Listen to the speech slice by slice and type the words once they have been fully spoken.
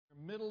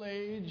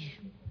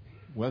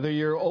whether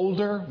you're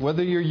older,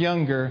 whether you're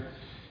younger,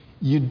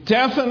 you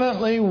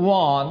definitely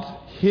want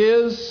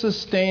His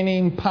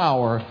sustaining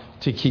power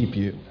to keep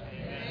you.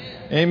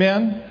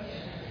 Amen?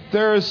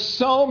 There is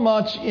so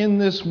much in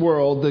this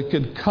world that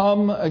could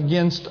come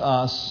against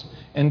us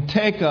and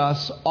take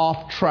us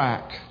off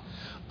track.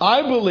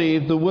 I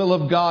believe the will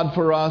of God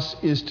for us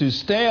is to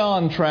stay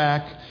on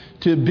track,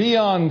 to be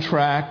on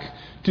track,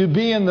 to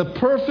be in the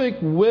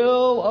perfect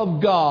will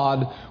of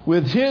God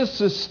with His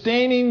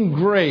sustaining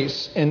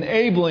grace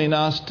enabling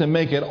us to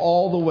make it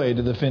all the way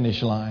to the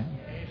finish line.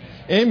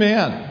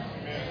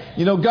 Amen.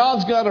 You know,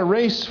 God's got a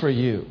race for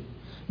you.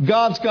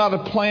 God's got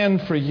a plan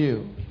for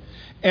you.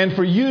 And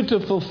for you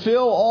to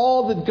fulfill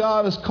all that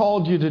God has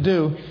called you to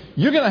do,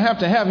 you're going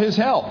to have His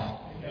help.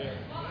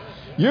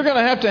 You're going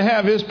to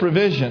have His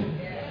provision.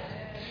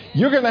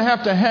 You're going to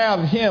have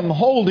Him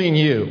holding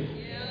you.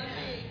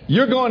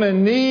 You're going to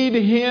need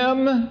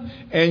Him,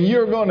 and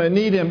you're going to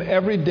need Him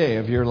every day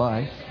of your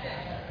life.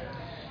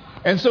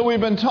 And so we've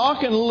been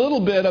talking a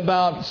little bit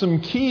about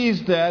some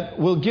keys that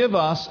will give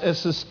us a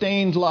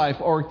sustained life,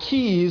 or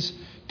keys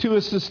to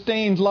a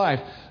sustained life.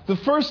 The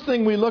first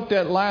thing we looked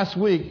at last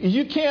week is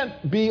you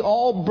can't be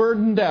all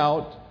burdened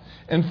out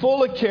and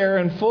full of care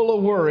and full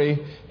of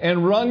worry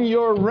and run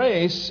your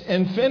race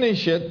and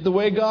finish it the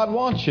way God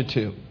wants you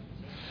to.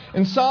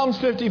 In Psalms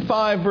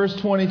 55, verse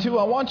 22,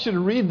 I want you to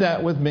read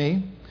that with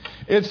me.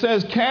 It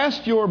says,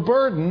 "Cast your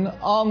burden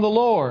on the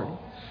Lord,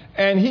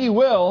 and He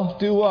will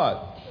do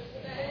what?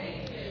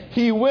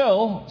 He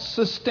will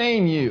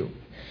sustain you."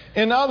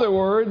 In other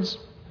words,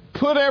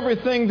 put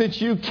everything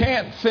that you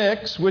can't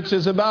fix, which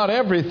is about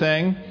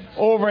everything,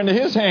 over into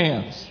His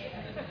hands,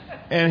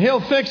 and He'll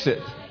fix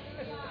it.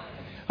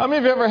 How many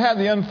of you ever had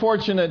the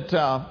unfortunate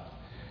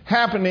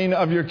happening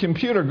of your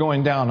computer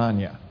going down on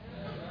you?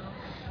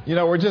 You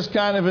know, we're just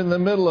kind of in the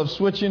middle of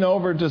switching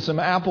over to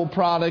some Apple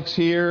products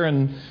here,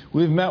 and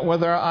we've met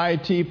with our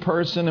IT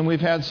person, and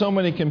we've had so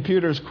many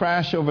computers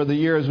crash over the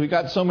years. We've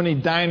got so many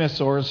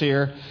dinosaurs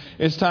here.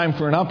 It's time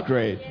for an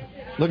upgrade.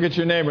 Look at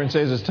your neighbor and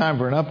say, "It's time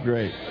for an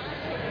upgrade."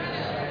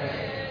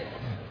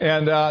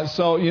 And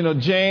so, you know,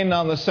 Jane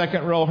on the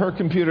second row, her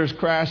computer's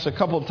crashed a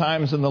couple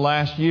times in the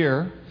last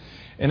year.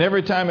 And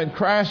every time it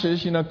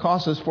crashes, you know, it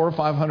costs us $400 or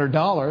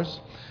 $500.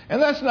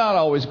 And that's not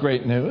always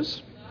great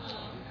news.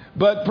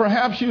 But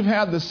perhaps you've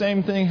had the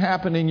same thing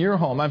happen in your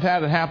home. I've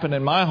had it happen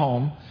in my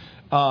home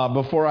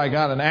before I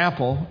got an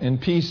Apple in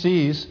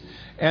PCs.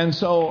 And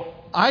so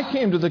I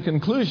came to the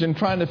conclusion,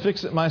 trying to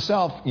fix it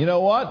myself, you know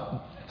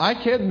what? I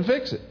couldn't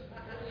fix it.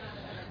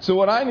 So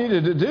what I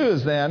needed to do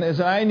is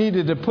I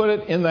needed to put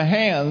it in the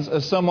hands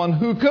of someone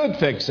who could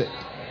fix it.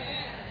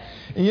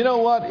 And you know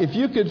what? If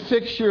you could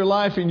fix your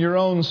life in your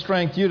own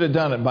strength, you'd have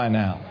done it by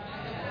now.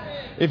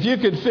 If you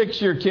could fix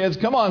your kids,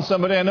 come on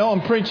somebody, I know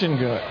I'm preaching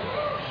good.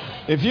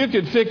 If you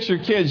could fix your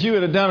kids, you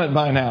would have done it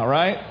by now,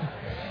 right?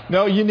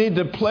 No, you need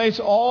to place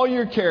all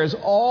your cares,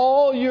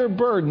 all your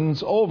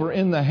burdens over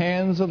in the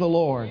hands of the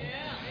Lord.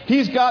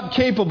 He's got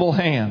capable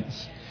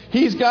hands.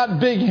 He's got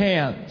big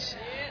hands.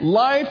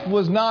 Life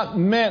was not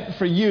meant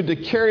for you to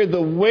carry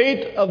the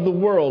weight of the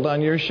world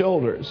on your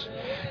shoulders.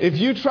 If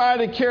you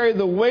try to carry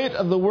the weight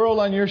of the world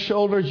on your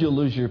shoulders, you'll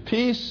lose your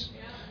peace,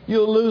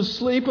 you'll lose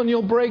sleep, and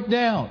you'll break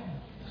down.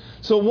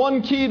 So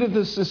one key to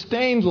the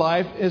sustained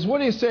life is, what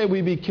do you say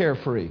we be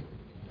carefree?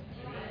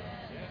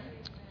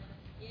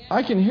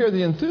 I can hear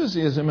the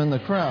enthusiasm in the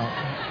crowd.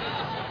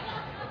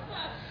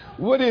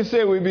 What do you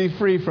say we be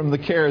free from the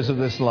cares of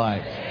this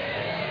life?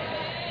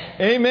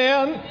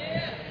 Amen?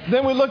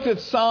 Then we looked at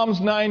Psalms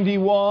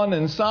 91,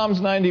 and Psalms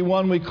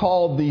 91 we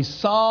called the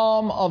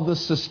Psalm of the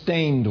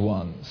Sustained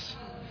Ones.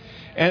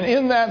 And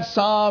in that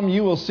psalm,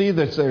 you will see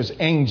that there's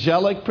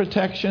angelic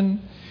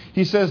protection.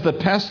 He says the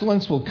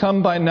pestilence will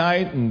come by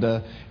night, and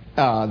the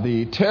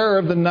terror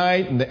of the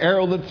night, and the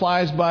arrow that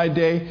flies by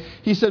day.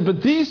 He said,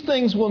 but these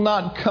things will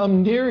not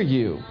come near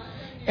you.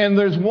 And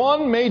there's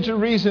one major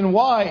reason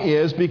why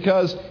is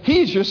because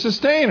He's your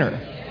sustainer.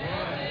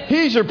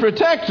 He's your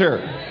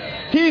protector.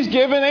 He's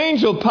given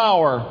angel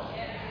power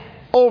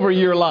over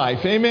your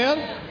life. Amen?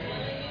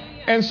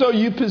 And so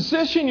you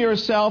position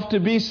yourself to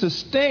be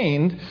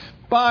sustained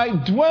by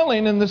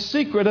dwelling in the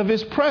secret of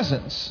His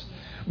presence,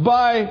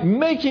 by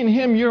making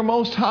Him your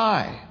most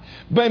high,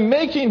 by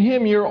making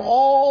Him your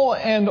all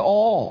and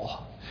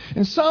all.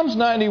 In Psalms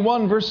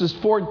 91, verses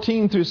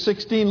 14 through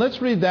 16,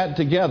 let's read that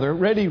together.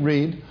 Ready,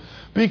 read.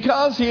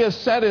 Because He has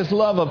set His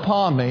love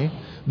upon me,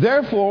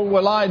 therefore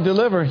will I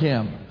deliver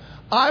Him.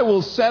 I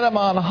will set Him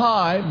on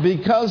high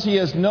because He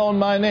has known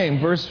my name.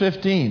 Verse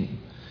 15.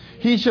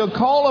 He shall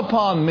call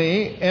upon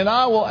me, and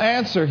I will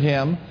answer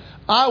him.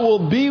 I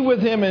will be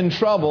with him in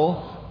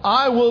trouble.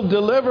 I will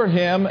deliver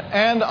him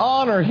and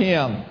honor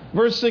him.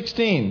 Verse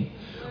 16.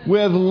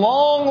 With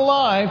long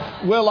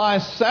life will I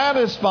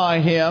satisfy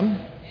him.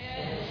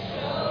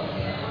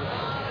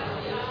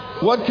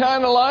 What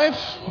kind of life?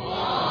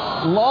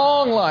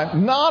 Long life.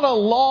 Not a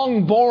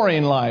long,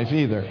 boring life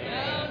either.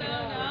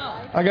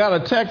 I got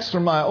a text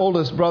from my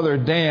oldest brother,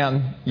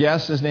 Dan.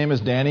 Yes, his name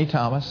is Danny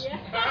Thomas.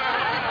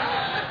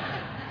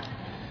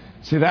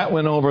 See, that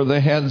went over the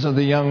heads of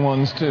the young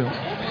ones, too.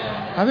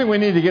 I think we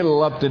need to get a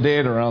little up to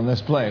date around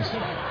this place.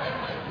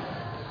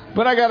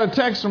 But I got a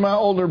text from my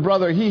older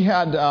brother. He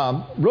had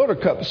rotor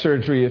cuff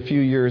surgery a few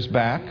years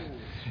back.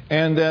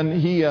 And then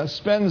he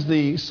spends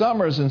the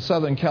summers in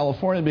Southern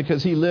California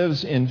because he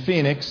lives in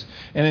Phoenix.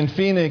 And in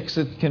Phoenix,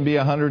 it can be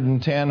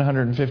 110,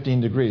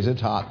 115 degrees. It's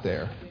hot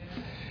there.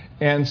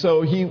 And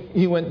so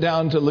he went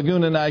down to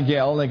Laguna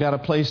Niguel, and they got a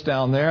place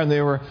down there. And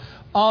they were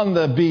on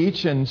the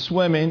beach and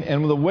swimming.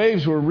 And the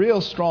waves were real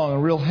strong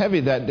and real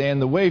heavy that day.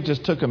 And the wave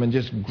just took him and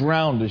just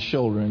ground his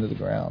shoulder into the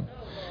ground.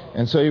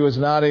 And so he was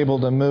not able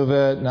to move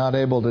it, not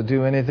able to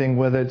do anything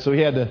with it. So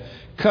he had to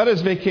cut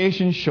his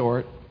vacation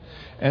short.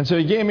 And so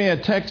he gave me a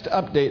text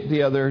update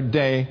the other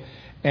day,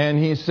 and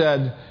he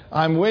said,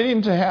 I'm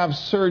waiting to have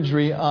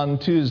surgery on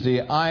Tuesday.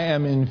 I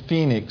am in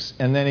Phoenix.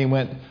 And then he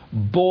went,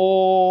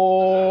 boring.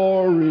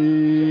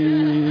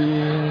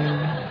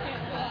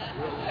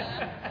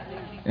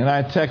 And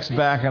I text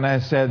back and I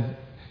said,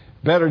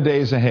 better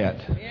days ahead.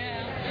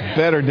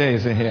 Better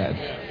days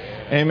ahead.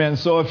 Amen.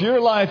 So if your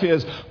life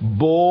is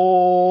boring,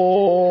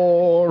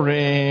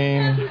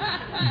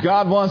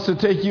 God wants to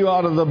take you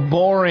out of the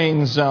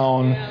boring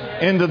zone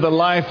into the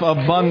life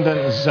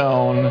abundant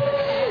zone,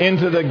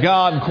 into the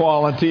God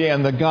quality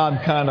and the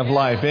God kind of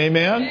life.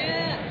 Amen?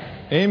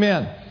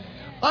 Amen.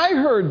 I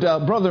heard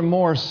Brother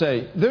Moore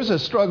say, there's a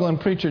struggling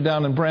preacher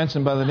down in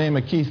Branson by the name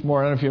of Keith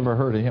Moore. I don't know if you've ever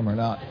heard of him or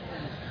not.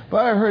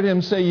 But I heard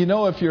him say,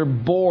 if you're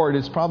bored,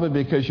 it's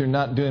probably because you're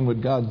not doing what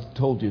God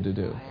told you to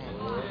do.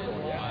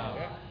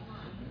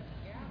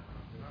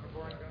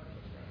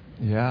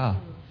 Yeah.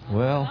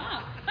 Well,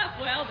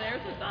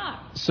 there's a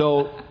thought.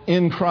 So,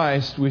 in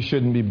Christ, we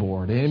shouldn't be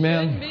bored.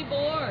 Amen? Shouldn't be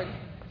bored.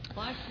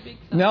 Life should be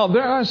exciting. Now,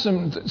 there are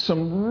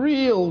some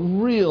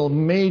real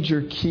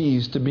major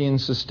keys to being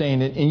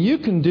sustained. And you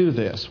can do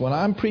this. When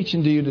I'm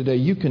preaching to you today,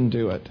 you can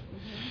do it.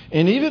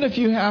 And even if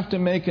you have to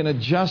make an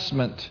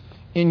adjustment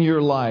in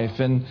your life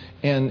and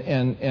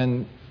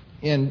you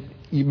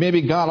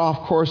maybe got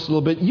off course a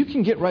little bit, you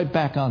can get right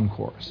back on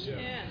course.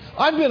 Yeah.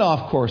 I've been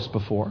off course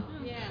before.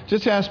 Yeah.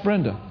 Just ask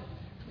Brenda.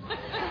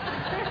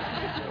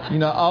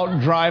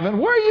 Out driving.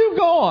 Where are you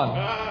going?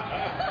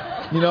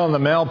 And the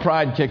male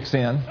pride kicks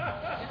in.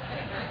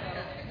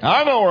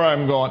 I know where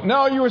I'm going.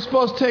 No, you were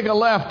supposed to take a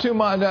left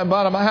about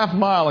a half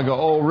mile ago.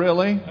 Oh,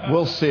 really?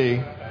 We'll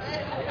see.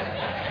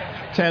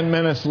 10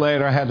 minutes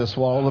later, I had to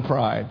swallow the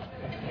pride.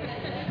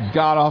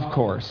 Got off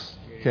course.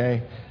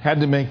 Okay?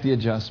 Had to make the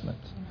adjustment.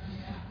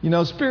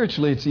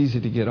 Spiritually, it's easy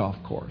to get off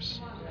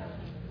course.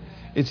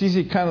 It's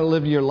easy to kind of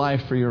live your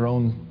life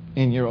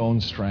in your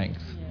own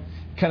strength.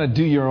 Kind of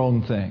do your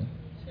own thing.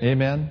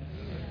 Amen?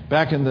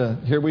 Back in the,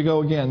 here we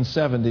go again,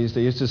 70s,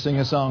 they used to sing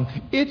a song,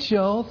 it's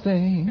your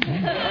thing.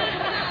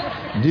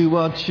 Do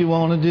what you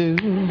want to do.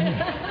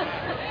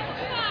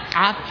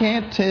 I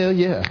can't tell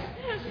you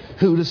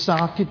who to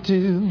sock it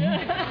to.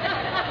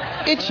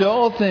 It's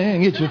your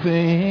thing, it's your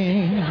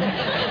thing.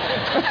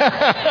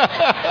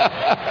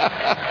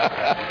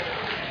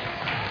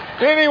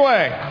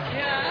 Anyway.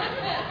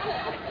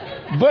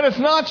 But it's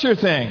not your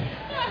thing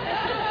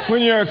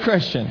when you're a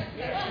Christian.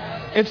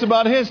 It's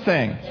about His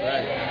thing.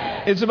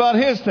 It's about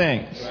His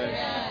things.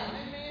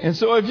 And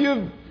so if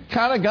you've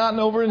kind of gotten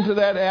over into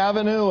that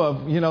avenue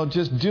of,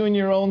 just doing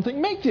your own thing,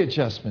 make the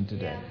adjustment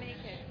today.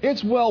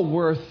 It's well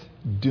worth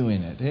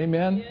doing it.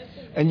 Amen?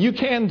 And you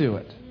can do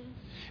it.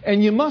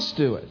 And you must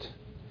do it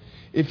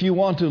if you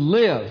want to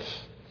live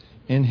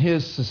in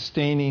His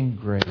sustaining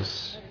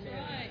grace.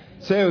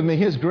 Say it with me,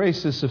 His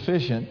grace is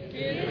sufficient.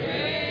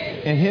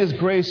 And His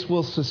grace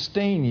will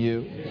sustain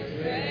you.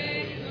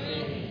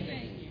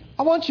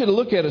 I want you to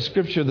look at a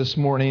scripture this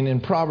morning in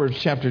Proverbs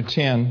chapter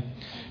 10.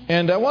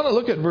 And I want to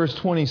look at verse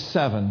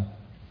 27.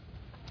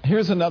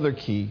 Here's another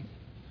key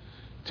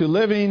to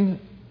living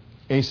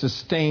a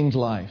sustained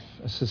life.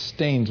 A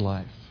sustained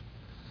life.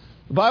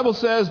 The Bible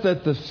says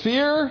that the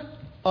fear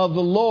of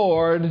the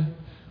Lord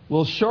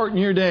will shorten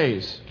your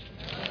days.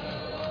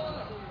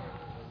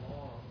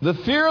 The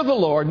fear of the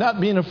Lord, not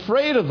being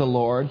afraid of the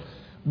Lord,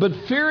 but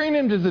fearing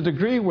Him to the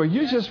degree where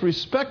you just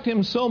respect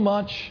Him so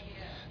much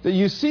that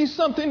you see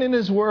something in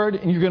His Word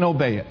and you're going to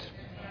obey it.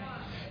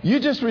 You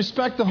just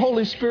respect the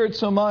Holy Spirit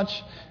so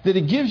much that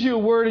He gives you a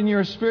word in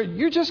your spirit,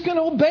 you're just going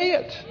to obey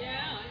it.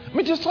 I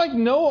mean, just like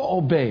Noah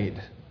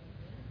obeyed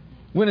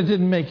when it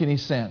didn't make any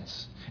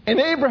sense. And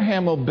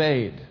Abraham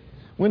obeyed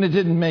when it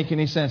didn't make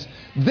any sense.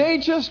 They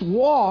just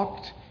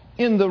walked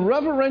in the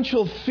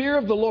reverential fear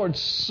of the Lord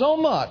so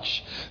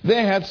much.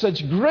 They had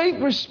such great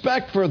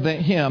respect for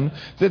Him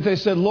that they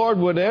said, Lord,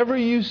 whatever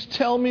you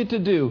tell me to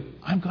do,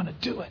 I'm going to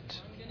do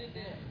it.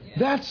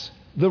 That's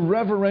the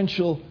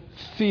reverential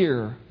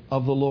fear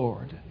of the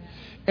Lord.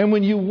 And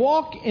when you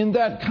walk in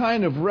that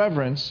kind of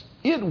reverence,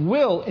 it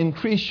will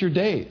increase your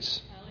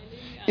days.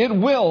 It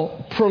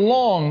will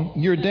prolong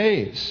your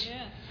days.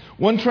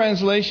 One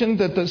translation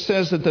that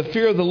says that the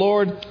fear of the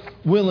Lord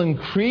will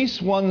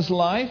increase one's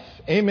life.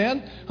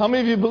 Amen. How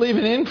many of you believe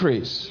in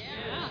increase?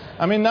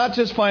 I mean, not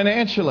just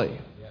financially,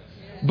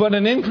 but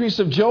an increase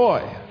of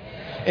joy,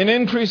 an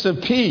increase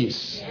of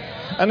peace,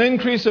 An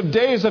increase of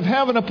days of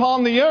heaven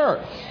upon the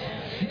earth.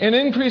 An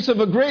increase of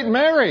a great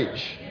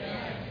marriage.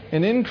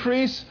 An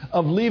increase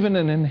of leaving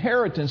an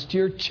inheritance to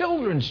your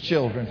children's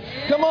children.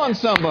 Come on,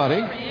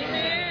 somebody.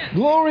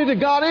 Glory to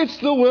God. It's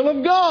the will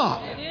of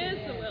God. It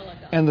is the will of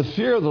God. And the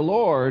fear of the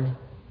Lord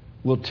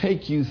will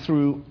take you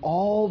through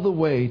all the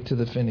way to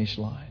the finish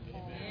line.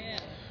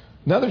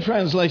 Another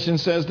translation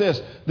says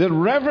this, that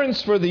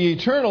reverence for the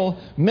eternal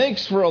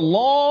makes for a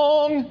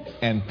long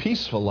and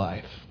peaceful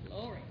life.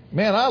 Glory.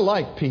 Man, I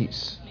like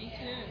peace. Me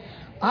too.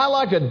 I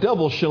like a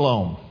double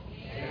shalom.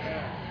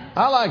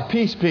 I like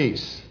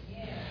peace.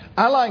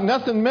 I like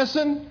nothing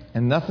missing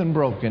and nothing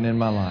broken in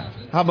my life.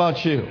 How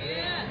about you?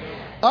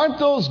 Aren't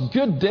those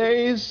good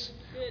days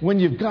when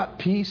you've got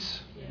peace?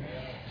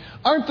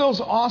 Aren't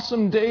those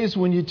awesome days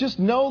when you just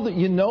know that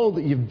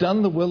you've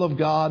done the will of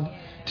God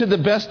to the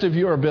best of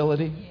your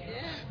ability?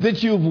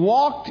 That you've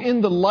walked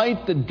in the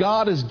light that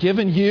God has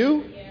given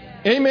you?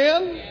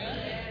 Amen?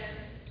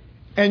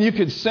 And you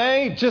could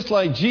say, just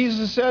like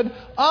Jesus said,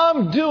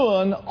 I'm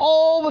doing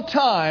all the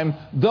time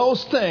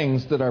those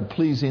things that are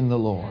pleasing the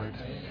Lord.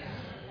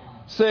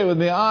 Say it with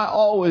me, I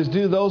always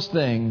do those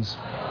things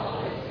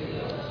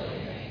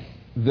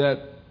that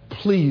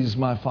please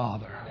my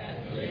Father.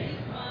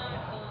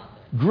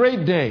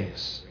 Great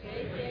days.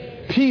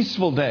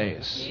 Peaceful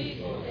days.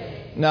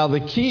 Now the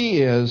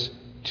key is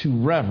to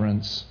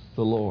reverence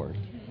the Lord.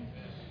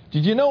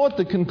 Did you know what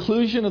the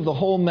conclusion of the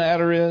whole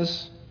matter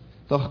is?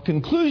 The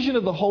conclusion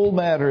of the whole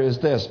matter is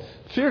this.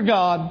 Fear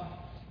God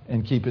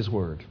and keep His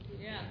word.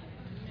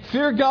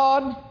 Fear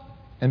God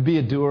and be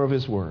a doer of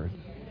His word.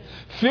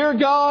 Fear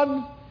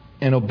God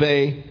and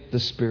obey the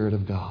Spirit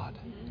of God.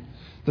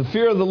 The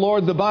fear of the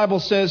Lord, the Bible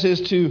says,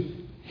 is to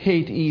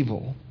hate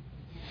evil.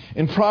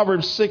 In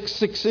Proverbs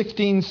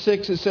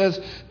 16:6, it says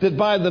that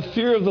by the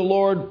fear of the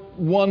Lord,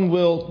 one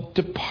will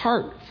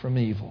depart from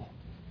evil.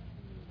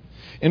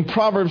 In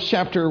Proverbs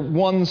chapter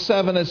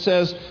 1:7, it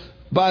says,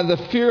 by the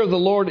fear of the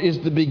Lord is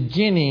the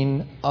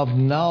beginning of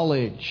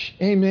knowledge.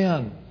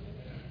 Amen.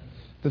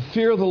 The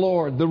fear of the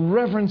Lord, the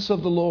reverence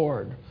of the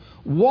Lord,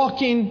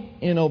 walking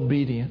in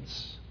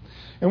obedience.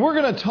 And we're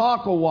going to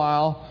talk a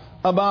while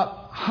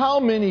about how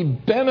many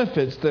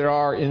benefits there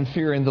are in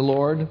fearing the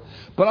Lord.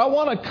 But I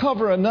want to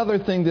cover another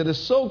thing that is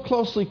so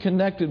closely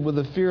connected with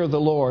the fear of the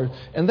Lord,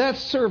 and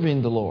that's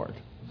serving the Lord.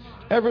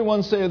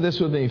 Everyone say this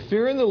with me.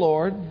 Fearing the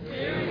Lord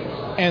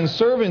and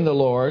serving the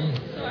Lord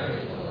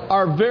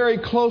are very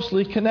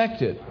closely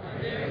connected.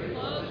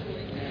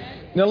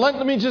 Now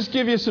let me just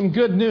give you some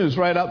good news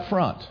right up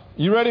front.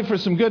 You ready for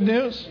some good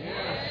news?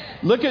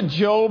 Look at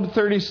Job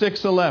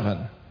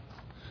 36:11.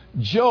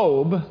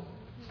 Job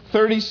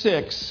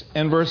 36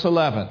 and verse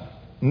 11.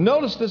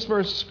 Notice this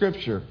verse of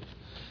Scripture.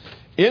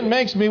 It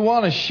makes me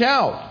want to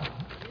shout.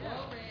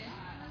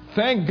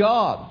 Thank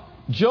God.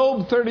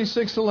 Job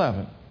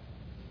 36:11.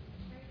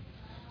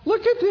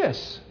 Look at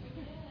this.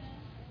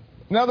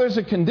 Now there's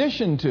a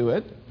condition to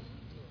it,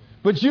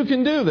 but you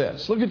can do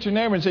this. Look at your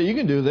neighbor and say, you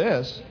can do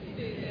this.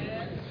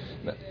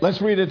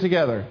 Let's read it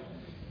together.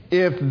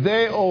 If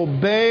they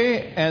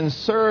obey and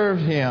serve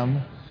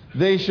Him,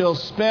 they shall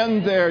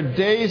spend their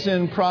days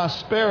in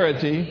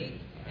prosperity.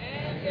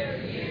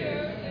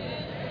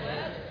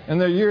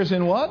 And their years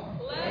in what?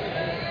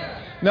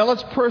 Now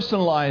let's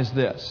personalize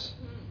this.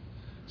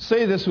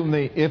 Say this with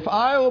me. If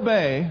I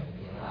obey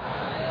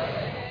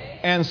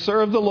and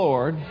serve the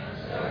Lord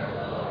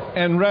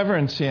and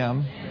reverence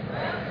Him,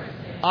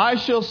 I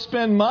shall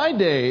spend my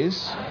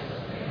days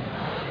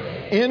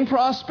in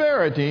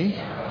prosperity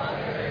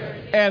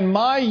and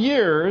my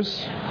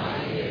years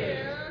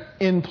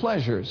in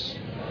pleasures.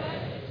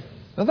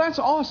 Now that's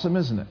awesome,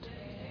 isn't it?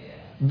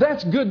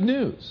 That's good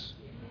news.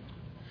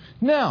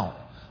 Now,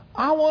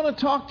 I want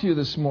to talk to you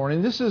this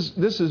morning. This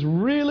is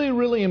really,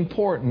 really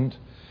important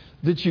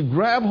that you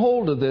grab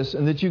hold of this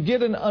and that you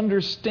get an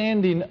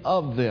understanding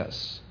of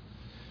this.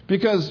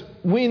 Because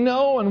we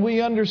know and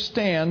we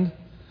understand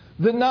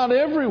that not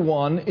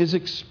everyone is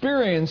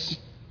experiencing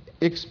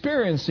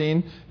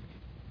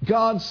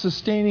God's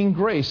sustaining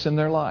grace in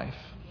their life.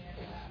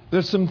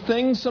 There's some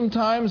things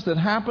sometimes that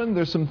happen.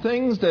 There's some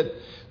things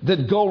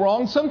that go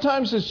wrong.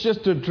 Sometimes it's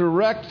just a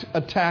direct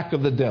attack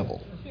of the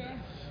devil.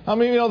 How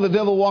many of you know the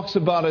devil walks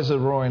about as a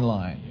roaring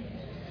lion,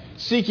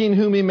 seeking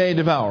whom he may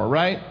devour,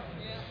 right?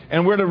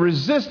 And we're to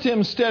resist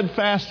him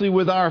steadfastly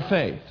with our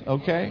faith,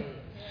 okay?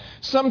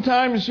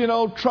 Sometimes,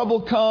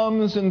 trouble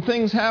comes and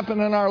things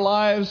happen in our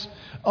lives.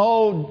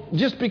 Oh,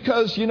 just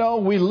because,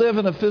 we live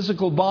in a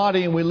physical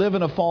body and we live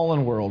in a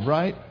fallen world,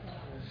 right?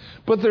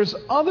 But there's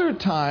other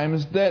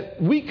times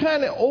that we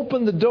kind of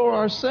open the door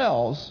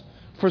ourselves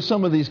for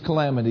some of these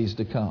calamities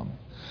to come.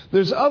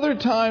 There's other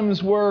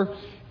times where,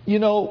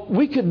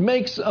 we could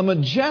make some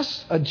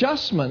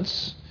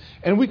adjustments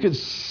and we could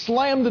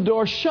slam the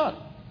door shut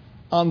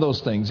on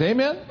those things.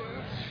 Amen?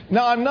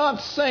 Now, I'm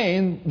not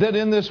saying that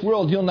in this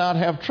world you'll not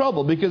have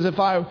trouble, because if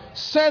I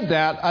said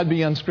that, I'd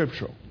be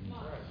unscriptural.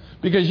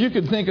 Because you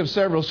could think of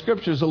several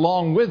scriptures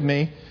along with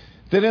me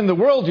that in the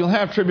world you'll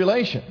have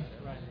tribulation.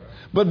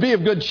 But be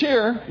of good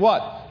cheer.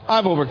 What?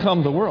 I've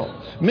overcome the world.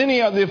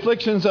 Many are the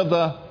afflictions of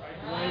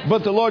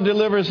but the Lord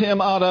delivers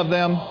him out of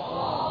them.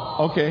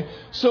 Okay,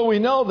 so we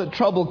know that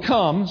trouble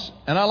comes,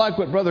 and I like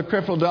what Brother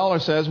Creflo Dollar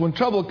says. When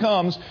trouble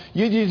comes,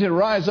 you need to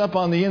rise up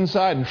on the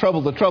inside and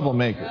trouble the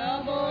troublemaker.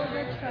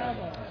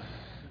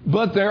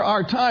 But there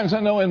are times, I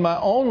know in my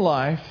own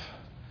life,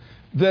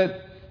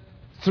 that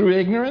through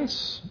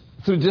ignorance,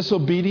 through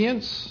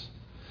disobedience,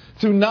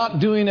 through not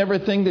doing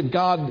everything that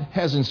God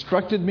has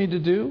instructed me to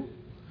do,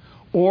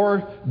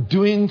 or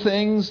doing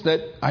things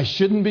that I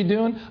shouldn't be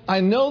doing,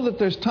 I know that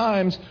there's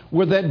times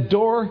where that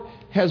door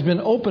has been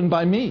opened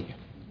by me.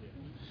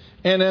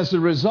 And as a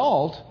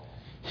result,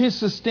 His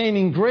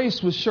sustaining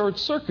grace was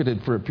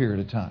short-circuited for a period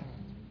of time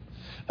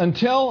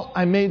until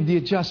I made the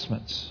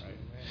adjustments.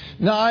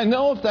 Now, I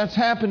know if that's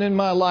happened in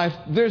my life,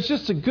 there's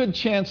just a good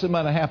chance it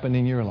might have happened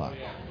in your life.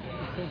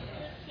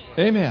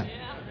 Amen.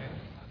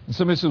 And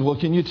somebody says, well,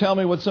 can you tell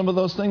me what some of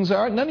those things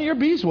are? None of your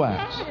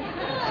beeswax.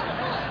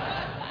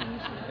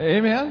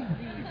 Amen.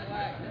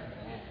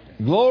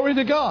 Glory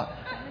to God.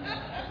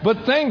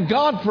 But thank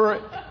God for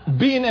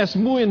being es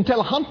muy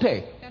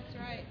inteligente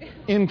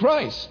in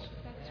Christ.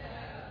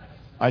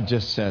 I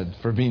just said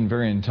for being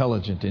very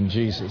intelligent in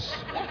Jesus.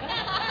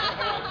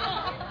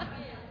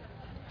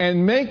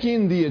 And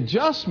making the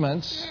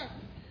adjustments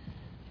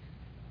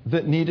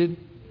that needed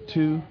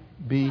to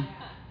be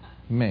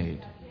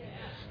made.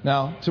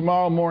 Now,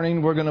 tomorrow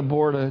morning we're going to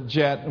board a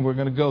jet and we're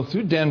going to go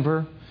through Denver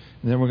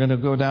and then we're going to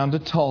go down to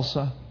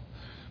Tulsa.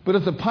 But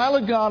if the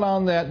pilot got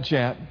on that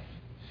jet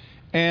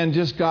and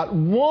just got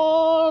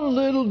one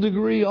little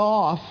degree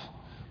off,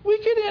 we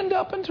could end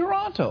up in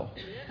Toronto.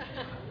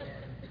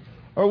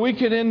 Or we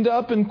could end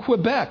up in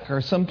Quebec or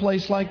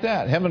someplace like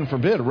that. Heaven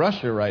forbid,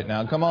 Russia right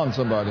now. Come on,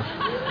 somebody.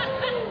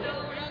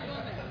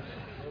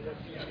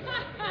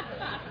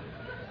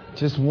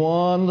 Just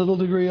one little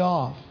degree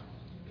off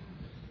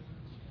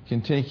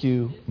can take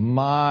you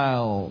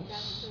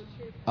miles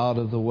out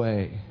of the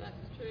way.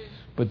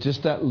 But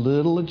just that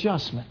little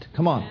adjustment,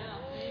 come on,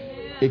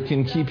 it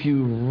can keep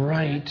you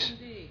right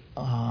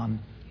on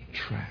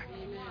track.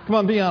 Come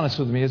on, be honest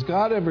with me. Has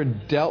God ever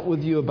dealt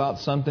with you about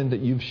something that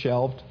you've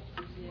shelved?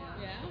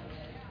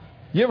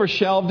 You ever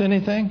shelved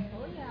anything?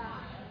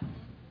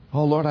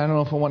 Oh, Lord, I don't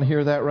know if I want to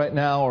hear that right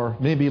now or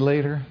maybe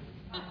later.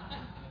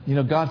 You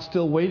know, God's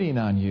still waiting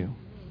on you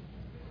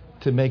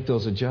to make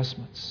those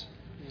adjustments.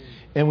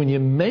 And when you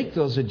make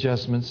those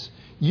adjustments,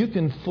 you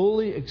can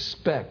fully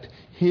expect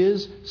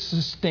His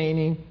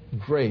sustaining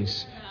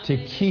grace to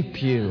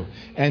keep you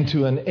and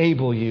to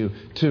enable you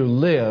to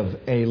live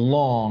a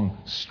long,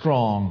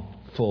 strong,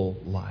 full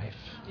life.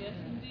 Yes,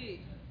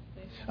 indeed.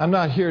 I'm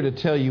not here to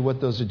tell you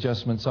what those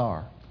adjustments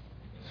are,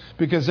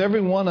 because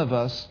every one of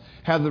us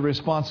have the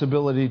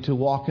responsibility to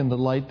walk in the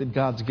light that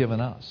God's given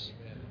us.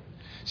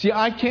 See,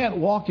 I can't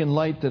walk in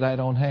light that I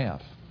don't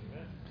have.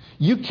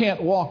 You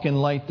can't walk in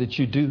light that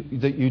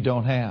you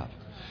don't have.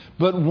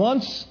 But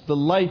once the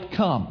light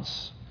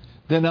comes,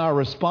 then our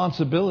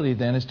responsibility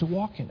then is to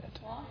walk in it.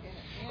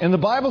 And the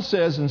Bible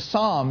says in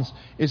Psalms,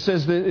 it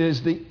says that it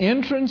is the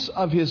entrance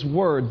of His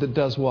Word that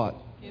does what?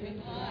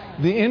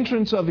 The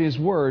entrance of His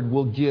Word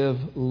will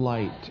give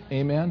light.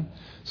 Amen?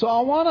 So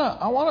I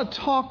want to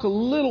talk a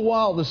little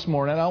while this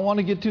morning. I don't want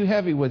to get too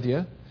heavy with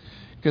you,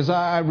 because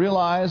I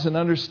realize and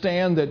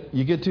understand that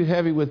you get too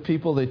heavy with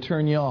people, they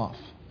turn you off.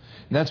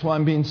 And that's why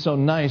I'm being so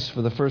nice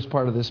for the first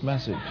part of this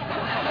message.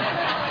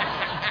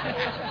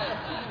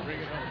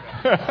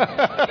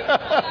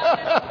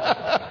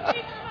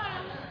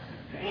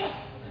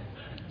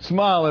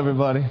 Smile,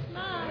 everybody.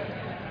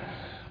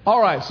 All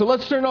right, so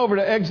let's turn over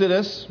to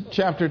Exodus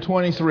chapter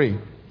 23.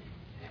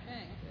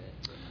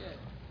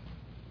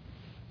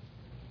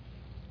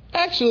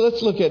 Actually,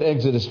 let's look at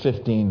Exodus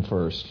 15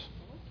 first.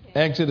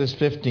 Exodus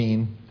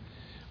 15.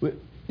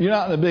 You're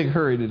not in a big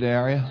hurry today,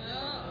 are you?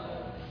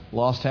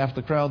 Lost half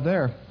the crowd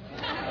there.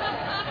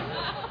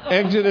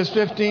 Exodus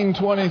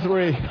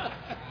 15:23.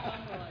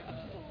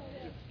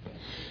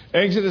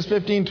 Exodus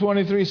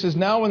 15:23 says,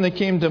 now when they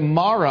came to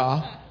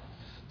Marah,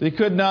 they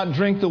could not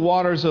drink the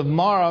waters of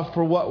Marah,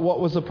 for what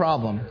was the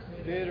problem?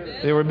 Bitter.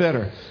 They were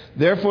bitter.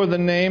 Therefore the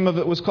name of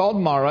it was called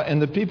Marah, and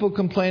the people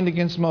complained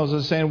against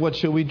Moses, saying, what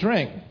shall we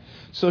drink?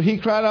 So he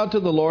cried out to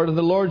the Lord, and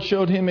the Lord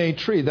showed him a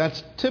tree.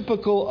 That's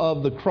typical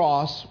of the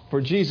cross, for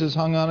Jesus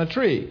hung on a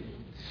tree.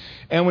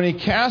 And when he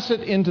cast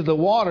it into the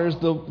waters,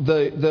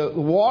 the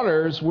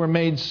waters were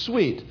made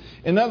sweet.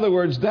 In other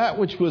words, that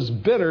which was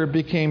bitter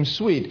became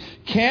sweet.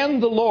 Can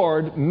the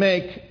Lord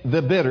make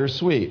the bitter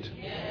sweet?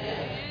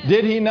 Yes.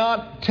 Did He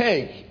not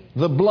take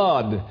the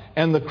blood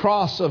and the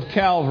cross of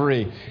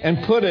Calvary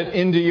and put it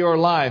into your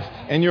life,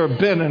 and your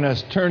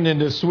bitterness turned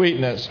into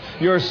sweetness,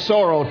 your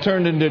sorrow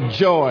turned into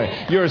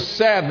joy, your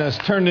sadness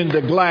turned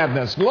into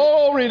gladness?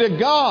 Glory to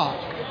God.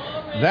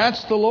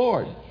 That's the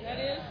Lord.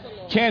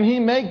 Can He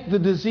make the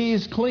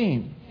disease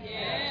clean?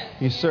 Yes.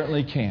 He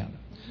certainly can.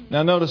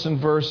 Now notice in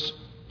verse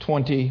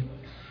 20,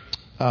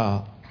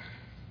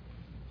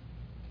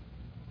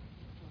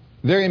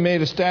 there He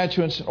made a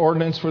statute and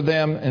ordinance for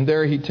them, and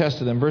there He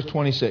tested them. Verse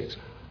 26.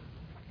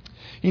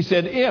 He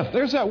said, if,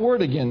 there's that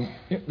word again,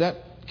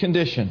 that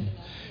condition.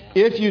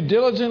 If you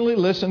diligently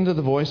listen to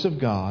the voice of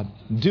God,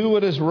 do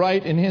what is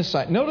right in His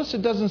sight. Notice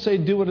it doesn't say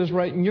do what is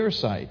right in your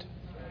sight.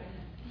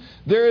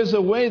 There is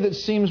a way that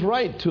seems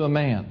right to a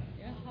man.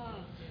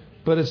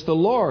 But it's the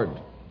Lord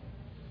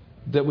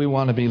that we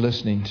want to be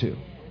listening to.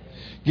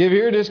 Give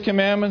ear to His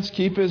commandments,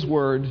 keep His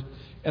word,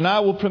 and I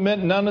will permit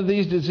none of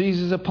these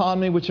diseases upon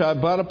me which I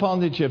brought upon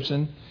the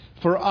Egyptian.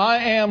 For I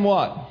am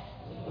what?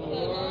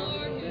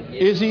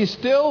 Is He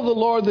still the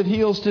Lord that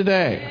heals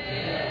today?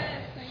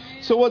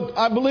 So what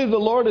I believe the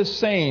Lord is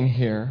saying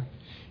here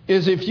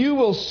is if you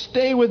will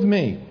stay with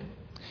me,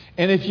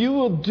 and if you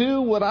will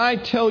do what I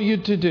tell you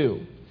to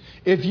do,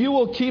 if you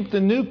will keep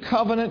the new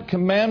covenant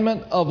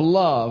commandment of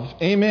love,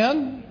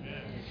 amen?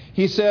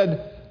 He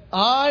said,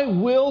 I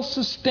will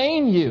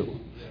sustain you.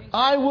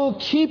 I will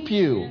keep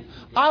you.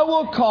 I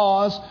will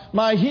cause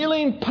my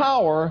healing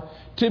power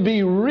to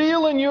be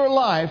real in your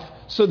life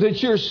so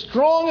that you're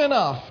strong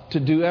enough to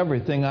do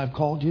everything I've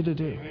called you to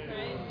do.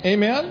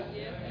 Amen?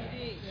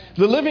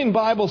 The Living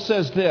Bible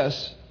says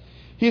this.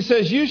 He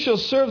says, you shall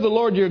serve the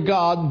Lord your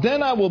God,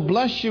 then I will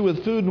bless you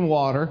with food and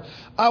water.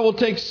 I will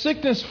take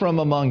sickness from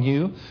among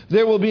you.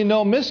 There will be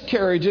no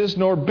miscarriages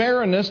nor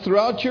barrenness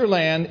throughout your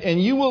land,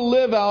 and you will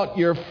live out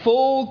your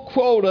full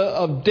quota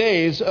of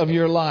days of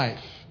your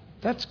life.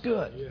 That's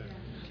good.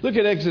 Look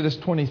at Exodus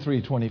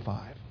 23:25.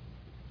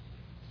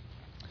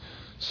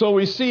 So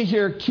we see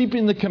here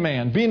keeping the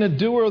command, being a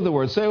doer of the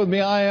word. Say it with me,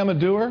 I am a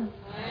doer,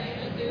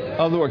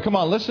 of the word. Come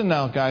on, listen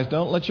now, guys.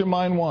 Don't let your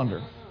mind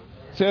wander.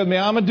 Say with me,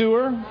 I'm a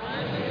doer,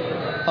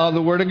 of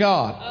the word of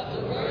God.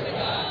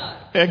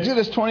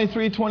 Exodus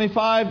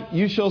 23:25,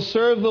 you shall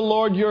serve the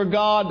Lord your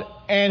God,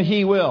 and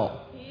He will.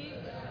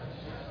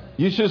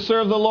 You shall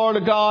serve the Lord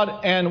of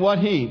God, and what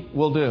He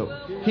will do.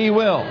 He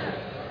will.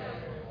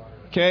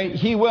 Okay,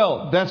 He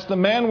will. That's the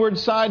manward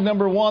side,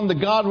 number one, the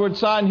Godward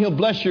side, and He'll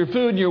bless your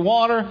food, your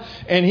water,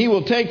 and He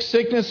will take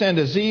sickness and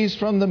disease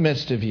from the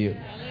midst of you.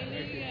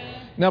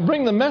 Now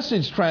bring the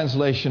Message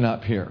translation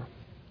up here.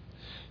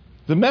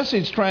 The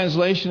Message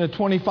translation of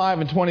 25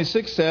 and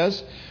 26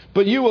 says,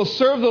 but you will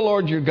serve the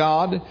Lord your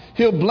God.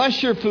 He'll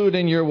bless your food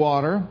and your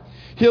water.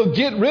 He'll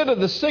get rid of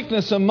the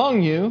sickness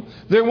among you.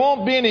 There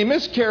won't be any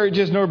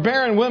miscarriages nor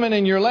barren women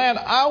in your land.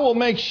 I will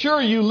make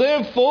sure you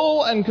live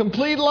full and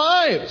complete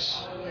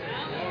lives.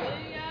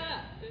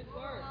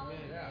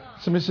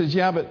 Somebody says,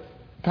 yeah, but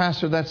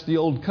Pastor, that's the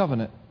old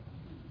covenant.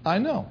 I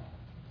know.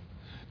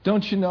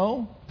 Don't you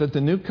know that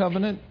the new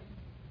covenant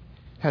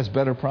has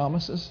better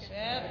promises?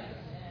 Yep.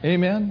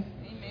 Amen?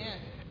 Amen.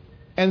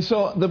 And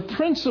so the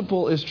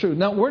principle is true.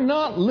 Now, we're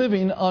not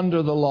living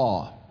under the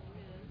law.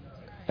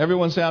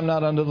 Everyone say, I'm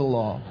not under the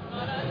law.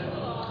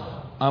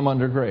 I'm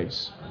under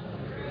grace.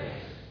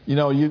 You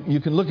know, you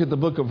can look at the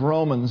book of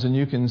Romans and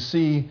you can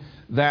see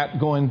that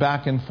going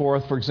back and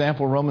forth. For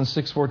example, Romans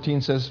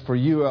 6:14 says,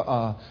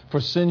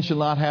 for sin shall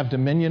not have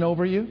dominion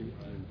over you.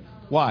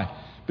 Why?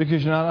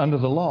 Because you're not under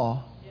the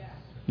law.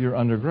 You're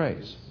under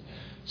grace.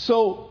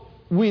 So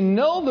we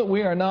know that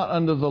we are not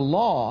under the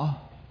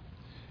law,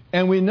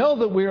 and we know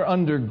that we are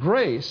under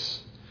grace,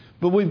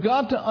 but we've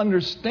got to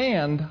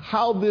understand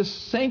how this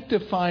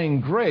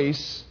sanctifying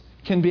grace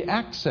can be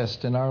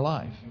accessed in our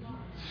life.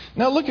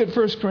 Now look at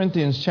 1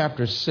 Corinthians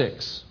chapter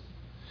 6.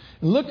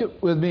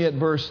 Look with me at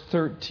verse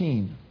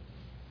 13.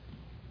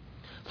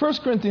 1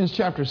 Corinthians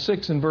chapter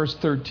 6 and verse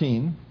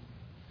 13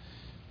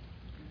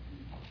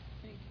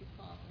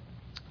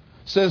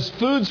 says,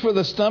 food's for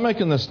the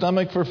stomach and the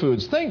stomach for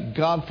foods. Thank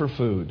God for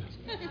food.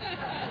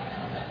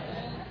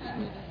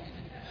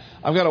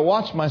 I've got to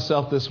watch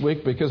myself this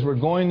week because we're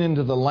going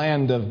into the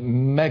land of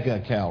mega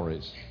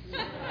calories.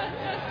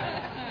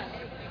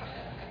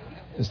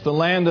 It's the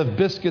land of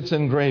biscuits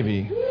and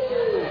gravy.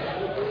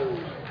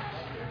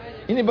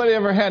 Anybody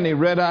ever had any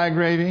red-eye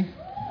gravy?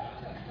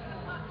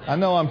 I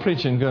know I'm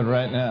preaching good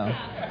right now.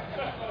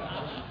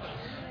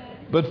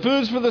 But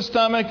food's for the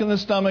stomach and the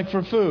stomach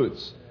for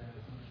foods.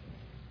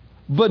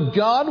 But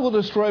God will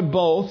destroy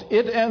both,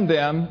 it and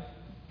them.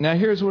 Now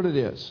here's what it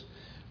is.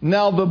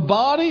 Now the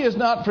body is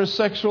not for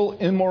sexual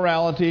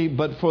immorality,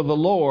 but for the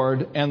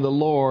Lord, and the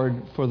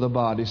Lord for the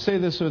body. Say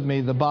this with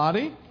me. The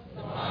body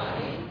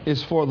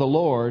is for the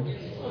Lord,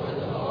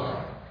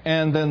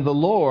 and then the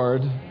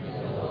Lord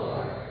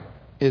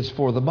is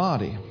for the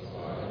body.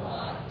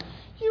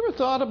 You ever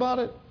thought about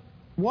it?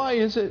 Why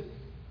is it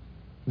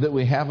that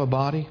we have a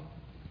body?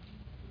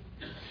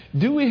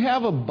 Do we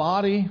have a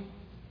body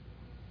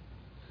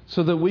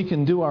so that we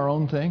can do our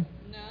own thing?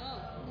 No.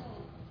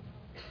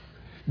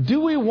 Do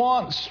we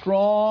want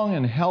strong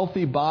and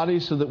healthy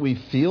bodies so that we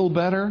feel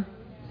better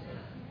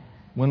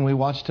when we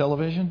watch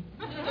television?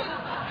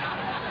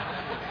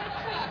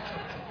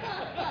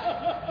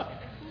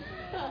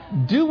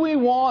 Do we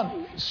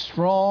want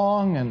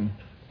strong and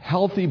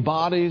healthy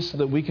bodies so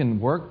that we can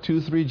work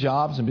 2-3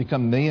 jobs and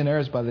become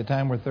millionaires by the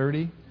time we're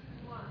 30?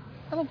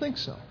 I don't think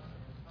so.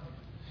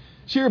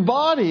 So your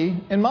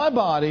body and my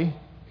body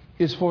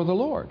is for the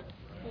Lord.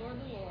 For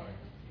the Lord.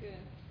 Good.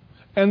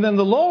 And then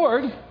the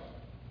Lord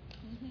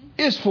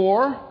is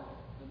for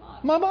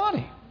my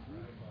body.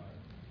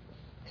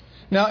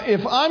 Now,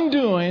 if I'm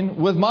doing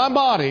with my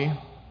body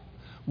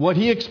what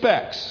He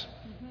expects,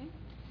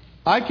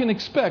 I can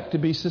expect to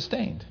be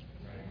sustained.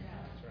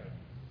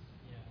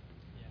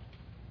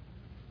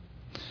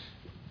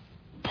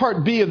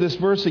 Part B of this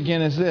verse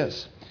again is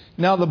this.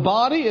 Now, the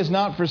body is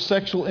not for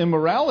sexual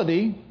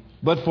immorality,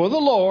 but for the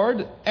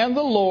Lord, and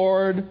the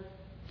Lord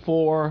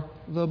for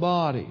the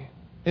body.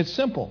 It's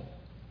simple.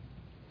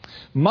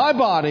 My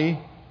body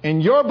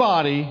and your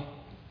body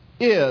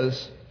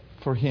is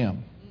for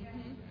Him.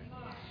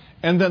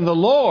 And then the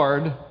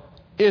Lord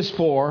is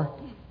for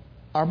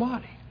our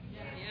body.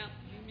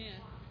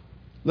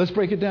 Let's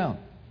break it down.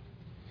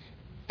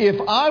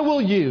 If I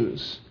will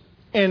use,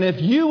 and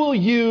if you will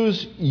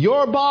use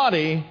your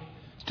body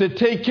to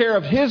take care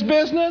of His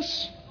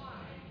business,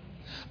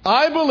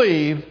 I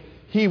believe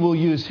He will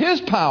use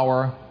His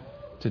power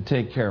to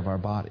take care of our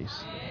bodies.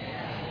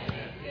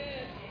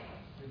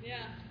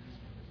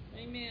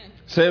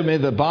 Say with me,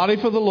 the body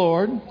for the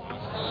Lord,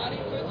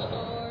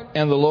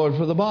 and the Lord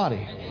for the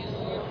body.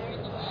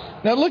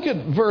 Now look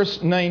at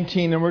verse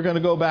 19, and we're going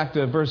to go back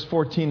to verse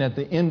 14 at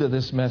the end of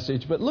this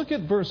message. But look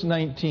at verse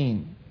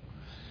 19.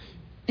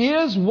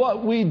 Is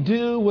what we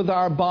do with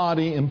our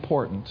body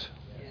important?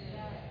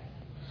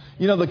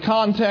 You know, the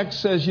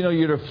context says,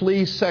 you're to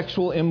flee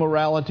sexual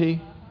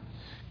immorality.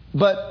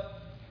 But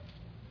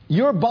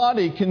your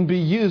body can be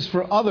used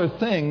for other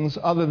things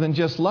other than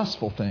just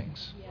lustful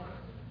things.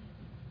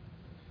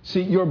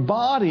 See, your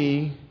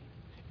body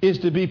is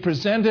to be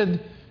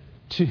presented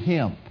to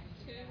Him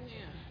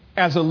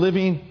as a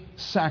living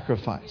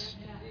sacrifice.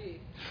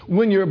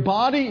 When your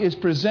body is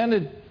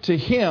presented to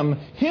Him,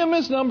 Him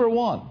is number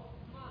one.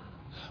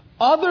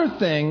 Other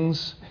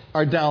things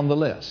are down the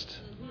list.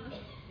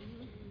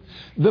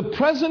 The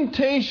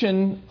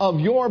presentation of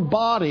your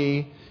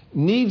body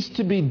needs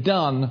to be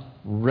done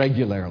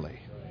regularly.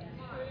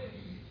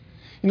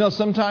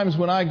 Sometimes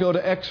when I go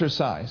to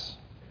exercise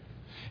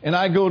and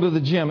I go to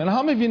the gym, and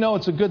how many of you know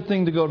it's a good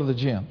thing to go to the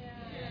gym?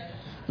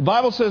 The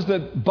Bible says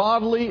that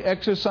bodily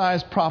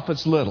exercise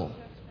profits little.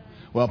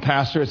 Well,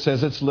 Pastor, it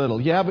says it's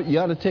little. Yeah, but you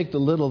ought to take the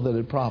little that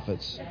it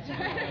profits.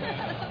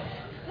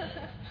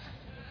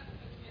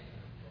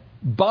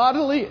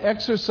 Bodily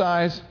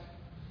exercise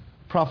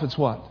profits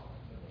what?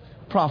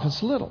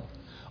 Profits little.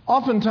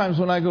 Oftentimes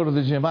when I go to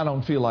the gym, I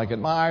don't feel like it.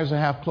 My eyes are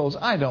half closed.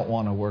 I don't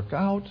want to work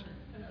out.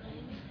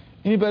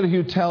 Anybody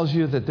who tells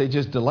you that they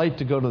just delight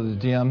to go to the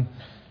gym,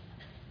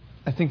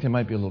 I think they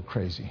might be a little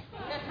crazy.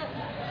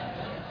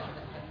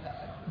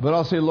 But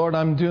I'll say, Lord,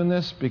 I'm doing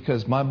this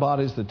because my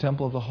body is the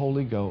temple of the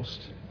Holy Ghost.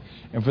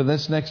 And for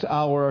this next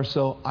hour or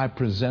so, I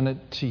present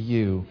it to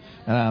you.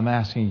 And I'm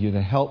asking you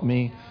to help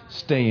me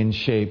stay in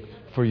shape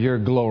for your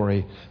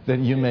glory, that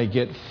you may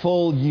get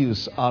full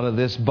use out of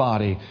this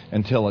body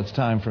until it's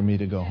time for me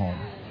to go home.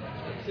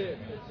 That's it.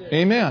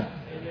 Amen.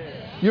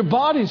 Your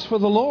body's for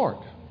the Lord.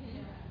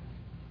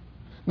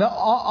 Now,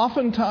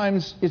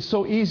 oftentimes, it's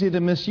so easy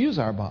to misuse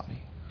our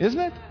body, isn't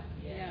it?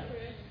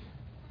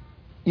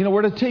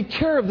 We're to take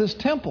care of this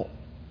temple.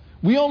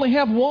 We only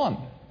have one.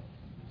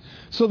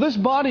 So this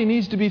body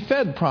needs to be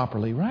fed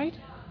properly, right?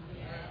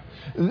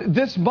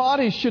 This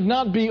body should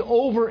not be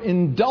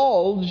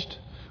overindulged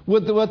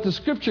with what the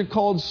Scripture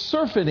called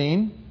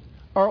surfeiting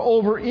or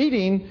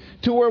overeating,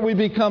 to where we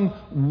become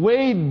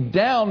weighed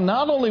down,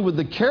 not only with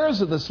the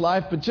cares of this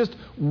life, but just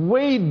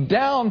weighed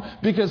down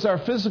because our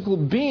physical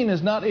being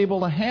is not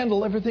able to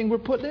handle everything we're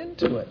putting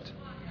into it.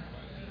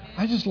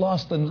 I just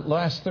lost the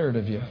last third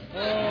of you.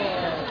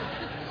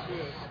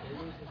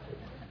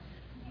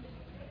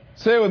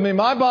 Say it with me.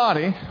 My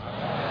body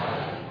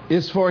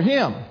is for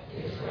Him.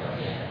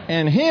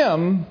 And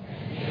Him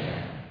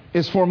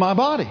is for my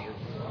body.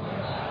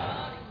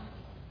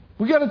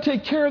 We got to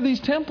take care of these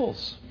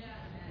temples.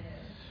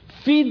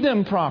 Feed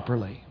them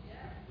properly.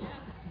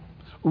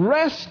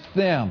 Rest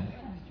them.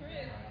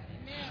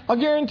 I'll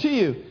guarantee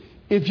you,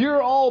 if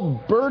you're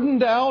all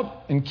burdened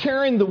out and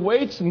carrying the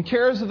weights and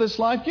cares of this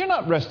life, you're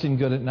not resting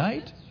good at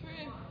night.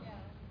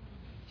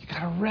 You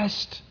got to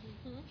rest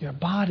your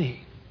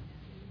body.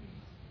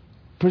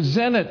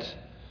 Present it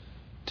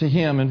to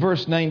Him. In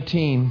verse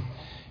 19,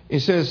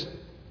 it says,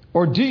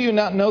 or do you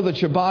not know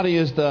that your body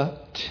is the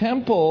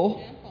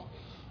temple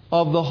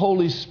of the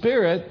Holy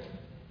Spirit,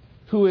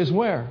 who is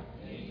where?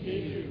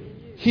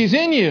 He's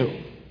in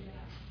you.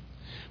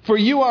 For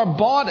you are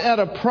bought at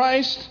a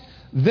price.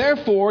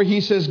 Therefore,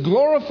 he says,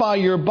 glorify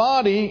your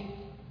body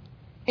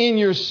in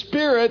your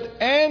spirit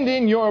and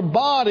in your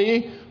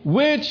body,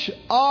 which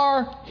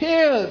are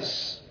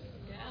His.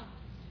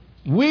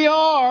 We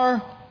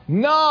are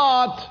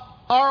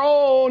not our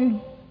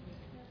own.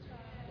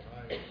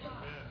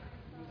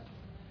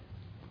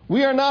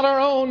 We are not our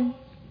own.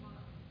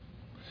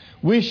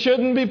 We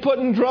shouldn't be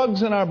putting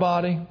drugs in our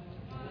body.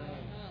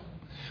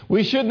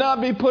 We should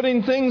not be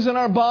putting things in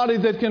our body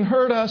that can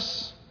hurt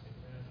us,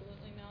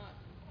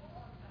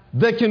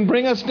 that can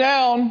bring us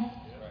down.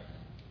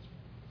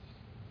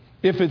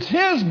 If it's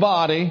His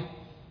body,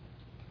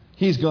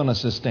 He's going to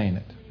sustain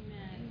it.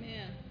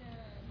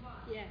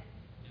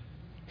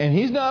 And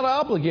He's not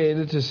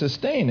obligated to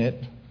sustain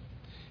it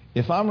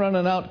if I'm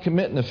running out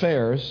committing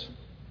affairs,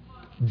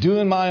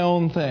 doing my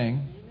own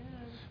thing,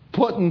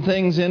 putting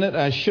things in it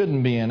I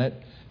shouldn't be in it,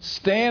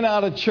 staying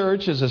out of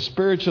church as a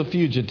spiritual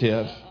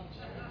fugitive,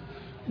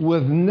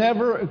 with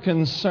never a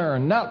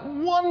concern, not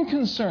one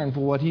concern for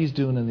what He's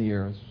doing in the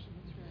earth.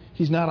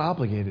 He's not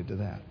obligated to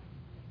that.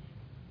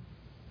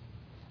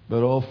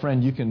 But, oh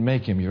friend, you can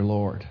make Him your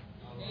Lord.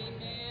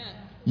 Amen.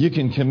 You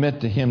can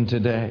commit to Him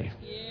today.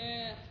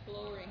 Yes,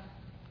 glory.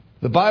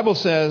 The Bible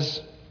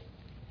says,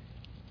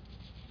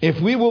 if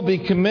we will be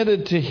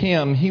committed to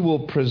Him, He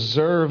will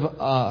preserve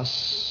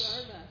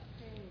us.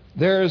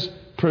 There's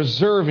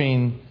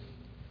preserving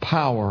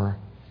power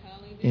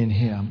in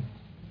Him.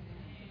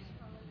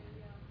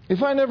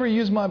 If I never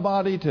use my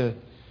body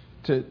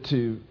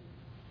to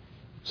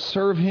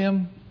serve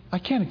Him, I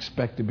can't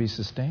expect to be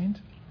sustained.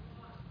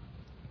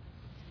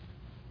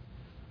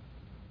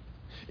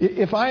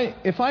 If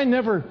I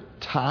never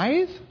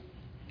tithe,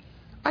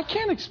 I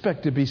can't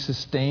expect to be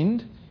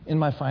sustained in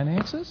my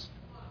finances.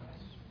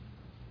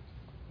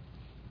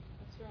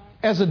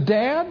 As a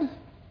dad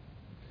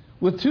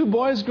with 2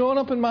 boys growing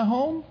up in my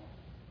home,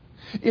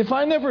 if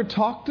I never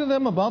talk to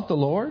them about the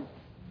Lord,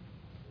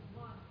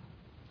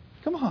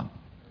 come on.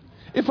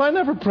 If I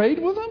never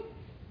prayed with them,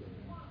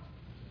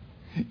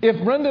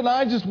 if Brenda and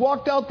I just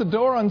walked out the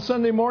door on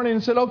Sunday morning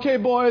and said, okay,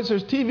 boys,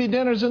 there's TV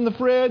dinners in the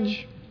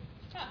fridge.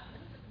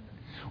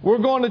 We're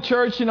going to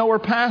church, we're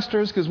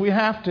pastors because we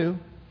have to.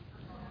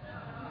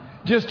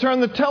 Just turn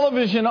the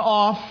television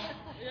off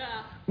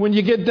when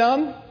you get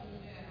done.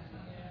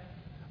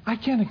 I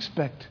can't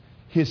expect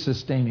His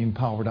sustaining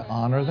power to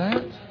honor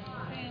that.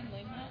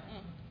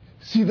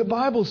 See, the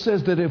Bible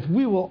says that if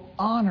we will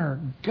honor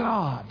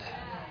God,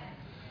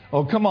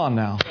 oh, come on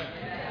now.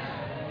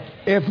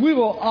 If we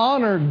will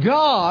honor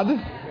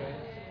God,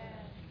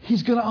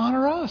 He's going to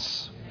honor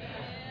us.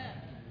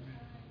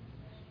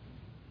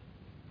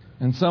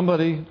 And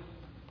somebody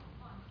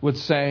would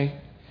say,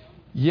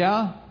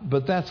 yeah,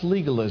 but that's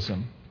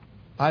legalism.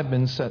 I've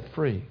been set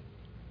free.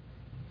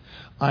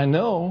 I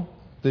know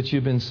that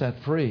you've been set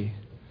free,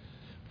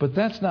 but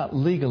that's not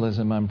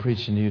legalism I'm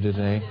preaching to you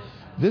today.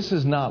 This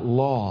is not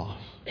law.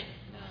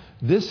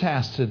 This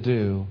has to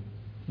do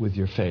with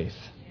your faith.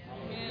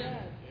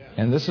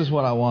 And this is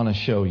what I want to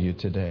show you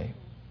today.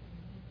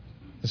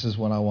 This is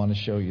what I want to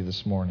show you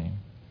this morning.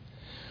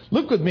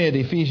 Look with me at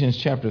Ephesians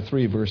chapter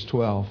 3, verse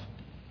 12.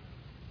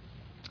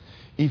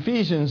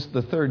 Ephesians,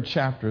 the 3rd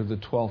chapter, the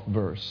 12th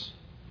verse.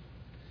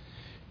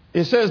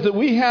 It says that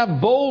we have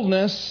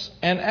boldness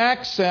and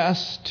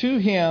access to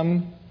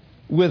Him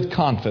with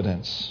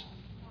confidence.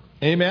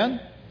 Amen?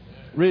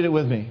 Read it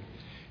with me.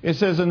 It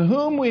says, in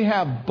whom we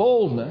have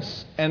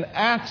boldness and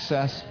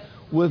access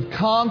with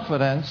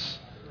confidence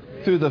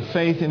through the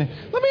faith in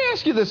Him. Let me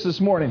ask you this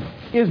morning.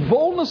 Is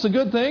boldness a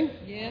good thing?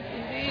 Yes,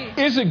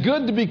 indeed. Is it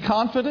good to be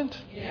confident?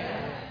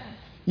 Yes.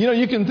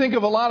 You can think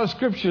of a lot of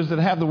scriptures that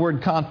have the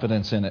word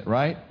confidence in it,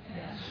 right?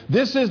 Yes.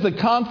 This is the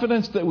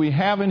confidence that we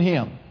have in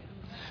Him.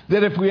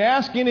 That if we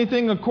ask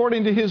anything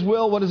according to His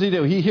will, what does He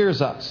do? He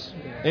hears us.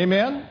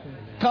 Amen?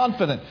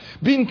 Confident.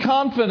 Being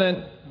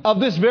confident of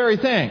this very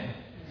thing.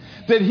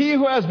 That He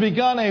who has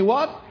begun a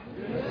what?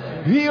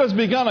 He who has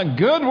begun a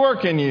good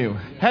work in you.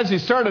 Has He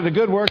started a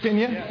good work in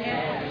you?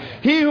 Yes.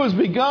 He who has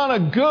begun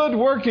a good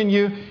work in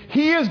you,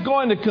 He is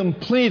going to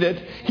complete it.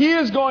 He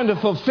is going to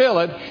fulfill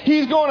it.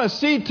 He's going to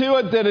see to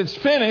it that it's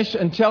finished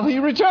until He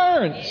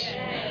returns.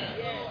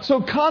 Yes. So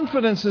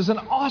confidence is an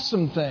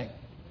awesome thing.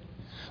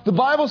 The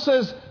Bible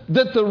says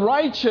that the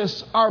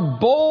righteous are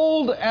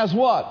bold as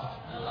what?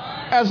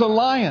 As a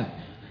lion.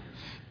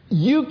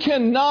 You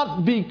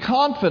cannot be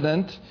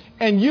confident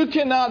and you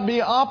cannot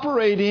be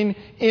operating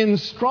in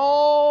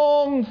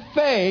strong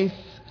faith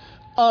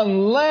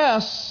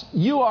unless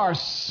you are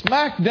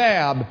smack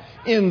dab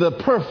in the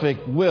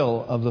perfect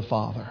will of the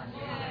Father.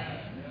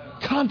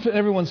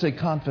 Everyone say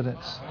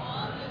confidence.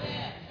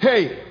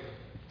 Hey,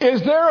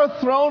 is there a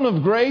throne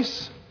of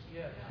grace?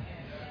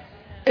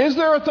 Is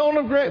there a throne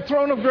of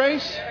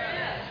grace?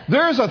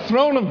 There's a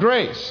throne of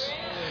grace.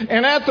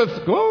 And at the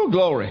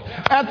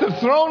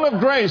throne of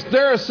grace,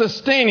 there is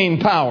sustaining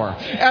power.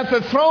 At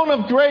the throne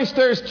of grace,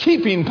 there's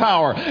keeping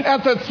power.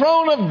 At the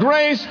throne of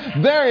grace,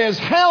 there is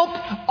help,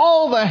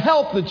 all the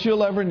help that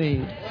you'll ever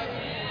need.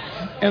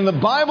 And the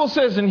Bible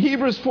says in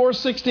Hebrews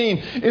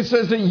 4:16, it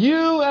says that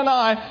you and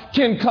I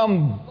can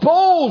come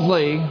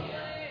boldly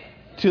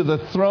to the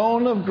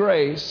throne of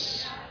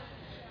grace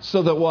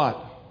so that what?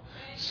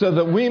 So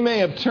that we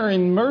may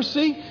obtain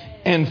mercy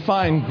and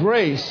find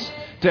grace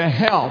to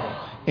help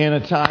in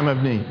a time of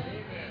need.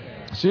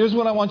 So here's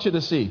what I want you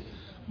to see.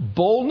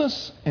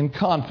 Boldness and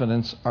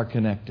confidence are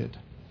connected.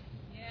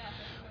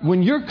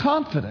 When you're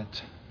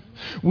confident,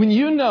 when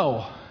you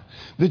know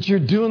that you're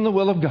doing the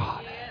will of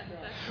God,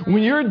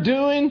 when you're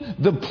doing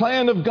the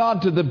plan of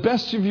God to the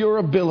best of your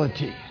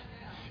ability,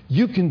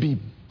 you can be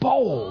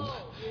bold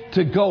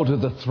to go to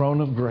the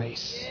throne of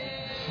grace.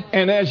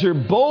 And as you're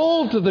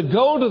bold to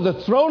go to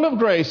the throne of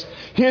grace,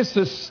 His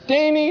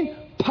sustaining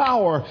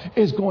power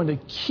is going to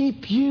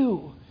keep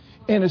you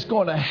And it's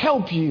going to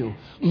help you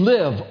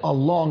live a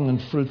long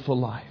and fruitful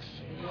life.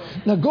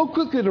 Now go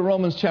quickly to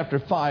Romans chapter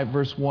 5,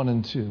 verse 1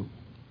 and 2.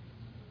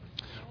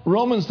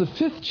 Romans, the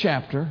 5th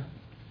chapter,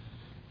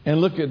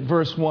 and look at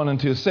verse 1 and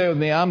 2. Say with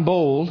me, I'm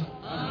bold,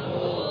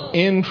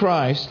 in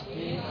Christ.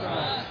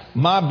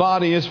 My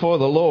body is for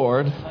the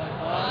Lord,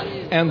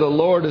 and the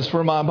Lord is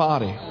for my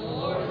body.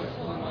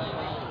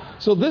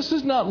 So this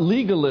is not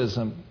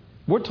legalism.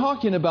 We're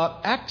talking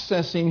about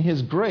accessing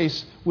His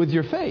grace with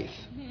your faith.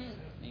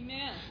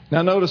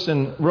 Now notice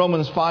in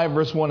Romans 5,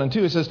 verse 1 and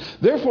 2, it says,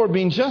 therefore,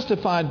 being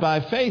justified by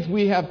faith,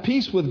 we have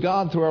peace with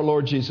God through our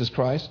Lord Jesus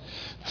Christ,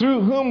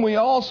 through whom we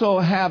also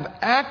have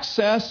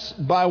access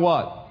by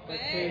what?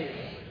 Faith.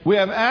 We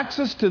have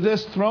access to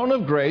this throne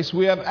of grace.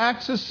 We have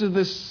access to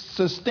this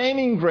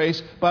sustaining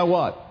grace by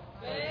what?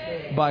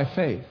 Faith. By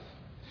faith.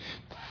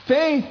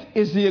 Faith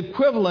is the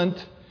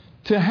equivalent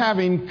to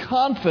having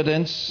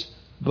confidence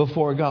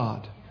before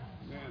God.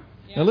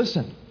 Yeah. Now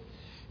listen,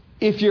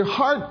 if your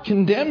heart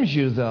condemns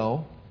you,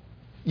 though,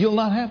 you'll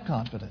not have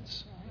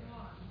confidence.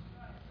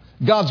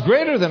 God's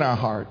greater than our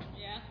heart.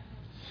 Yeah.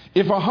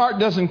 If our heart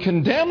doesn't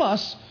condemn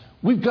us,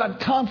 we've got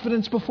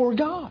confidence before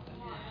God.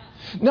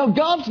 Yeah. Now,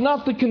 God's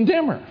not the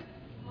condemner.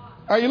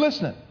 Are you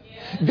listening?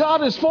 Yeah.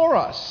 God is for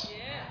us.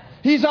 Yeah.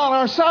 He's on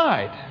our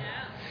side.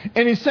 Yeah.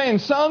 And He's saying,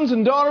 sons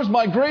and daughters,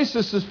 my grace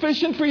is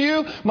sufficient for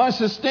you. My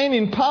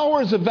sustaining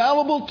power is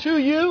available to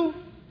you.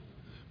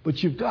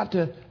 But you've got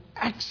to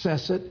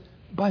access it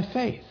by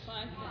faith.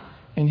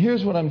 And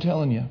here's what I'm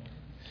telling you.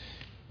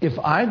 If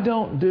I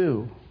don't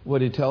do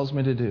what He tells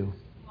me to do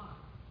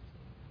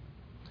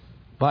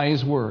by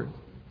His Word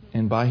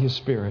and by His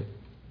Spirit,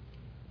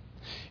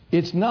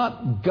 it's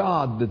not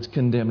God that's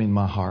condemning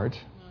my heart.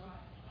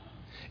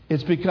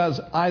 It's because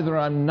either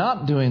I'm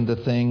not doing the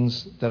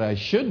things that I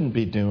shouldn't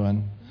be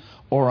doing,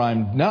 or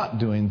I'm not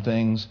doing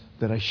things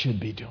that I should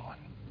be doing.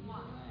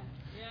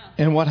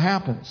 And what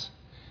happens?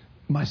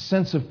 My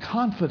sense of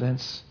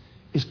confidence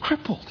is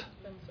crippled.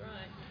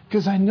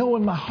 Because I know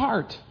in my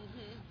heart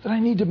that I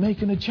need to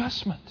make an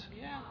adjustment.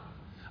 Yeah.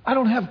 I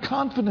don't have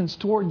confidence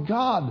toward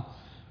God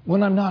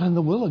when I'm not in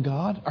the will of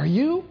God. Are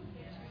you?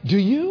 Yeah. Do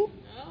you?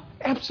 No.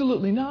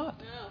 Absolutely not.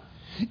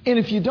 No. And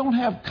if you don't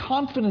have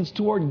confidence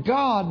toward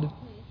God,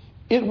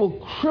 it will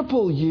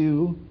cripple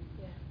you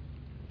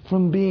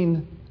from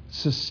being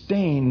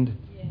sustained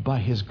by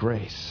His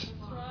grace.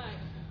 Right.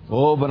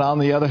 Oh, but on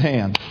the other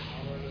hand,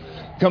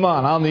 come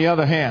on the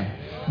other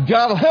hand,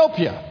 God will help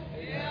you.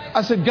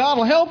 I said, God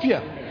will help you.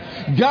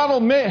 God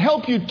will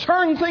help you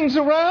turn things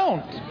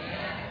around.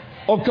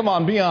 Oh, come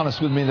on, be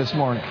honest with me this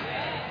morning.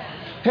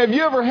 Have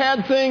you ever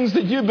had things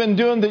that you've been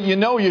doing that you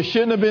know you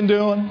shouldn't have been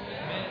doing?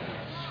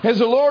 Has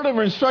the Lord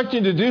ever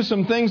instructed you to do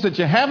some things that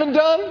you haven't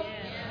done?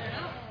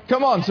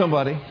 Come on,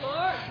 somebody.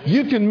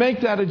 You can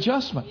make that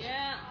adjustment.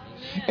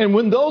 And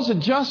when those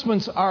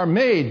adjustments are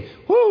made,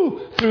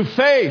 through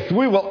faith,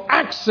 we will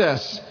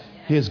access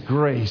His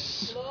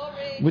grace,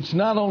 which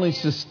not only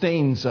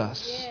sustains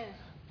us,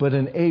 but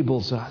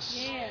enables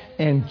us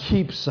and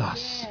keeps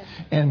us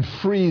and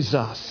frees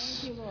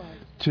us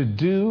to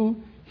do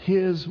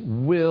His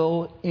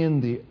will in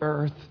the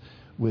earth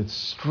with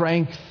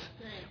strength,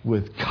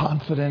 with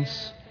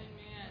confidence,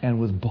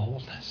 and with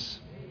boldness.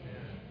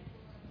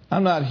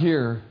 I'm not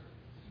here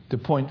to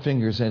point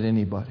fingers at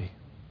anybody.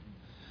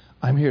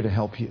 I'm here to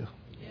help you.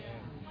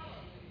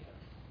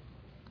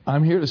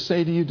 I'm here to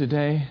say to you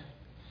today,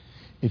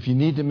 if you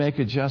need to make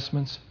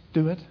adjustments,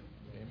 do it.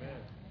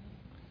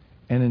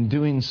 And in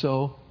doing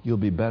so, you'll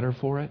be better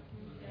for it.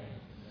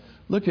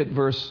 Look at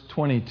verse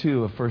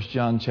 22 of 1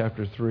 John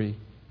chapter 3.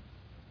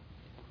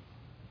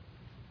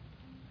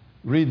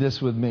 Read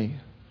this with me.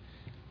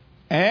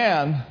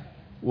 And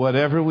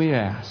whatever we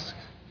ask,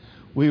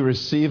 we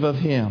receive of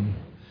Him,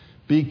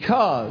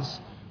 because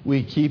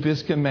we keep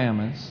His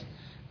commandments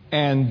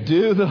and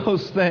do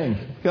those things.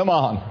 Come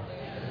on.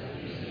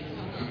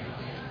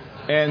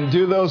 And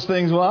do those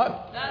things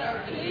what?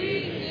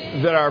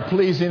 That are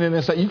pleasing in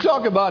His sight. You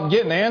talk about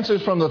getting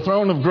answers from the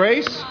throne of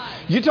grace.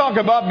 You talk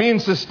about being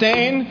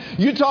sustained.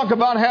 You talk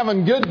about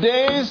having good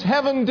days,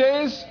 heaven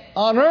days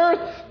on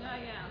earth.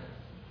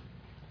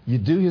 You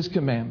do His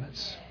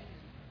commandments.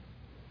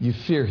 You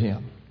fear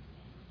Him.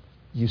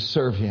 You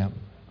serve Him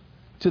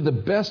to the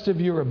best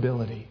of your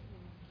ability.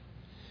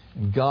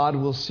 And God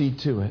will see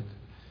to it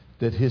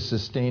that His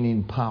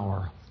sustaining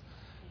power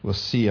will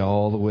see you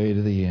all the way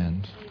to the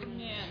end.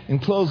 In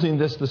closing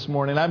this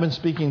morning, I've been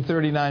speaking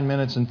 39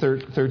 minutes and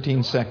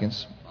 13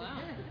 seconds.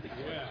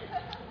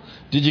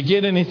 Did you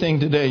get anything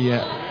today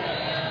yet?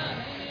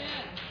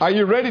 Are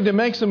you ready to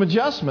make some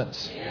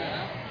adjustments?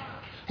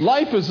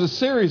 Life is a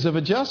series of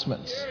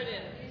adjustments.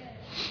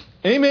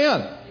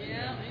 Amen.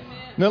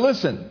 Now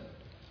listen.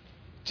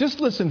 Just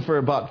listen for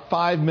about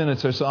 5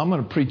 minutes or so. I'm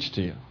going to preach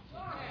to you,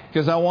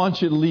 because I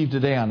want you to leave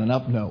today on an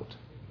up note.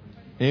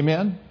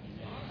 Amen.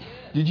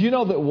 Did you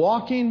know that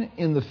walking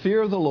in the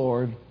fear of the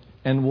Lord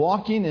and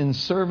walking in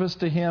service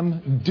to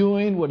Him,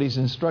 doing what He's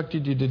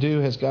instructed you to do,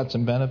 has got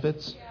some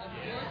benefits?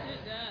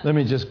 Let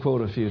me just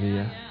quote a few to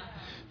you.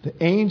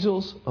 The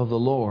angels of the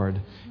Lord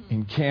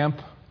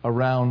encamp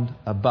around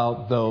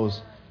about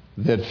those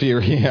that fear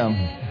Him.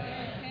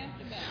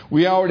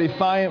 We already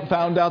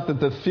found out that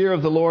the fear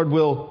of the Lord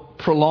will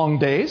prolong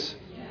days.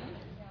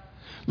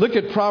 Look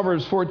at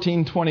Proverbs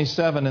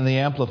 14:27 in the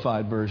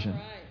Amplified Version.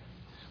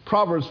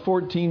 Proverbs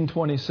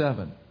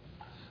 14:27.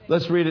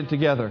 Let's read it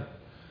together.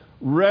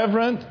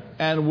 Reverent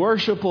and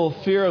worshipful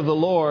fear of the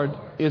Lord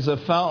is a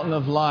fountain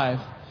of life,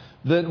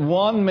 that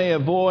one may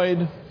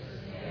avoid.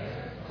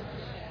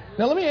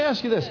 Now let me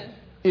ask you this.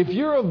 If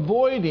you're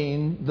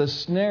avoiding the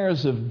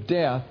snares of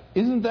death,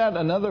 isn't that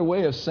another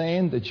way of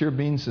saying that you're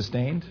being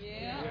sustained?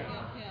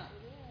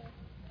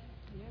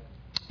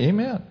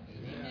 Amen.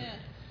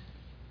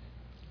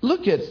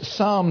 Look at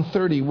Psalm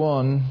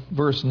 31,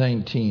 verse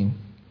 19.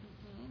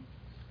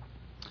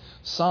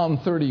 Psalm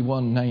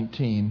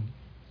 31:19.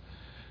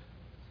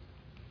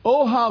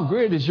 Oh, how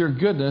great is your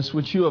goodness,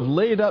 which you have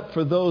laid up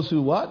for those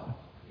who what?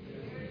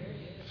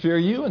 Fear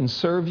you and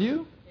serve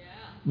you.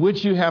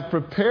 Which you have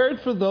prepared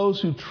for those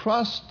who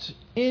trust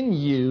in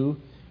you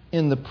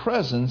in the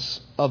presence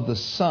of the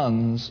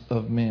sons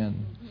of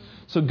men.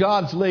 So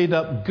God's laid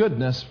up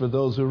goodness for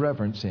those who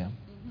reverence Him.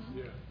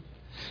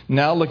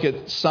 Now look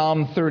at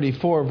Psalm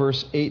 34,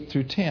 verse 8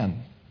 through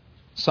 10.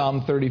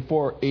 Psalm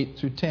 34, 8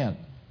 through 10.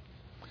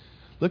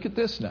 Look at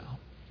this now.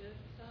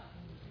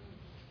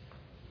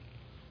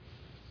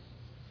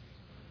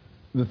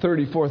 The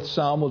 34th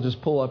Psalm, we'll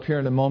just pull up here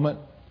in a moment.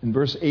 In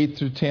verse 8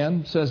 through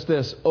 10 says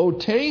this. Oh,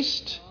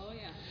 taste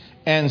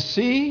and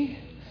see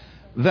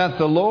that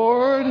the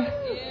Lord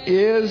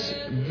is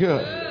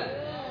good.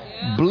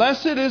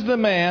 Blessed is the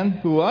man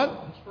who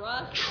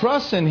what?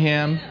 Trusts in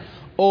Him.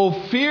 Oh,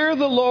 fear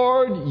the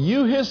Lord,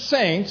 you His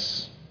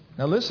saints.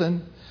 Now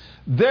listen.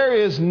 There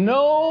is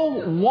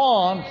no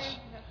want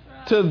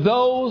to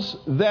those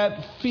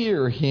that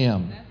fear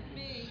Him.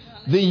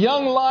 The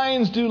young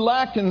lions do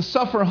lack and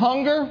suffer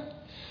hunger,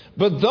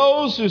 but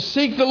those who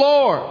seek the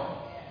Lord.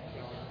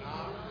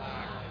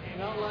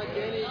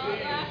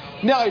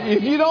 Now,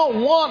 if you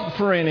don't want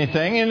for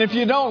anything, and if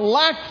you don't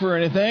lack for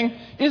anything,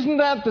 isn't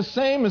that the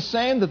same as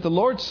saying that the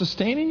Lord's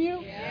sustaining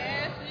you?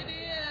 Yes, it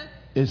is.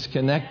 It's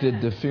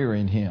connected to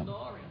fearing Him.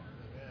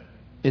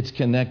 It's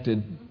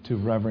connected to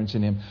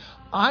reverencing Him.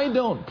 I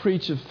don't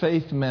preach a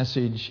faith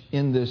message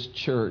in this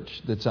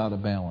church that's out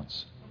of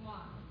balance.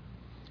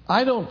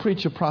 I don't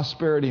preach a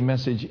prosperity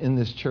message in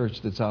this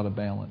church that's out of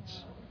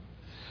balance.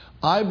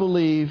 I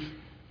believe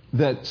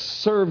that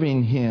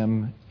serving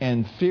Him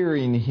and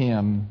fearing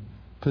Him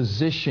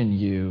position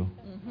you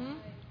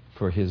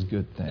for His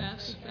good things.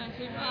 That's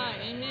exactly right.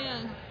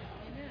 Amen.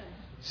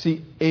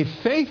 See, a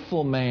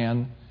faithful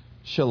man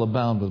shall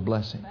abound with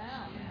blessing.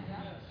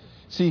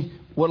 See,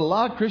 what a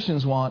lot of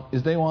Christians want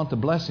is they want the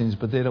blessings,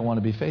 but they don't want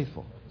to be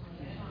faithful.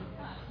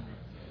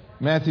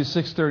 Matthew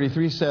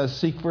 6:33 says,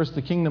 seek first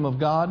the kingdom of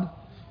God,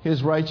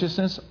 His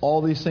righteousness,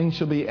 all these things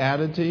shall be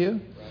added to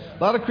you.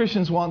 A lot of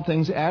Christians want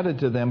things added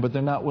to them, but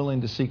they're not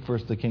willing to seek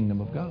first the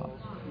kingdom of God.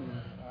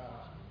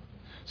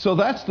 So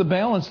that's the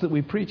balance that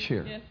we preach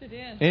here. Yes, it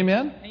is.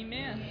 Amen?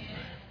 Amen.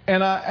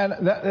 And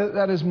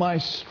that is my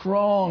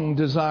strong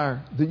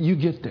desire, that you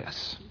get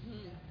this.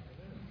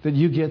 That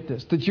you get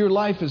this. That your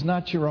life is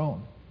not your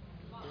own.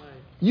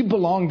 You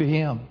belong to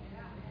Him.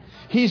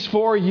 He's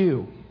for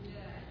you.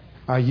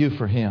 Are you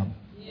for Him?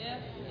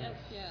 Yes, yes,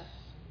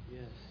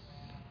 yes.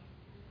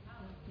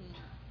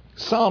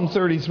 Psalm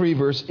 33,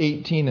 verse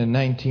 18 and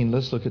 19.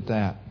 Let's look at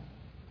that.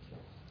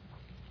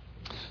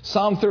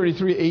 Psalm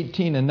 33,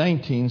 18 and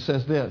 19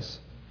 says this.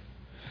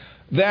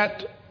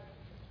 That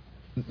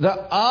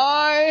the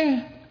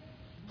eye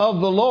of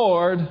the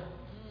Lord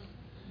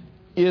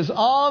is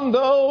on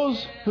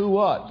those who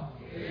what?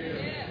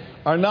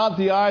 Are not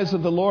the eyes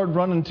of the Lord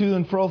running to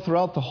and fro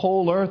throughout the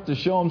whole earth to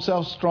show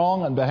Himself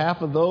strong on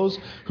behalf of those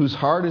whose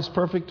heart is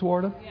perfect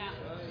toward Him?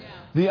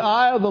 The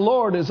eye of the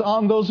Lord is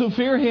on those who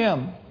fear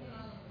Him,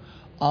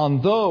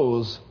 on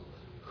those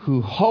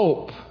who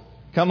hope,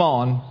 come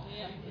on,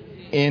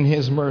 in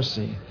His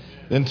mercy.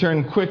 Then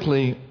turn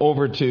quickly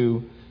over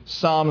to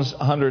Psalms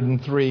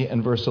 103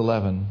 and verse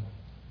 11.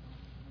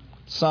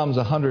 Psalms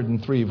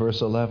 103, verse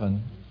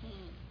 11.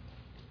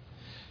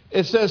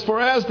 It says, for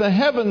as the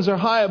heavens are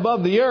high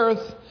above the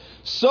earth,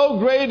 so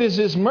great is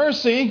His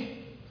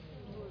mercy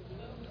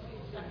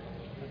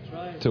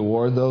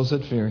toward those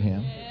that fear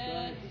Him.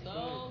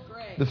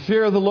 The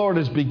fear of the Lord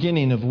is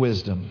beginning of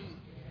wisdom.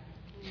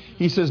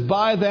 He says,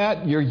 by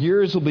that your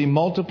years will be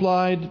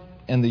multiplied,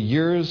 and the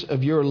years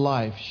of your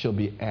life shall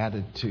be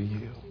added to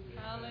you.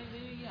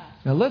 Hallelujah.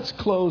 Now let's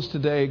close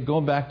today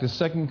going back to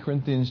 2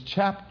 Corinthians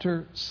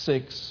chapter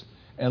 6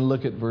 and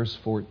look at verse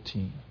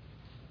 14.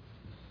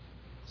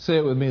 Say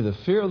it with me. The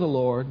fear of the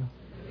Lord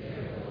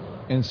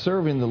and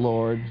serving the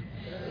Lord,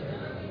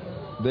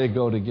 they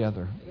go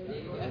together.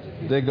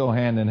 They go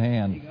hand in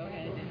hand.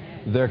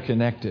 They're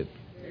connected.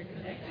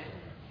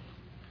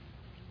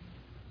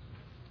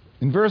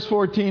 In verse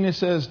 14 it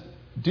says,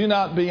 do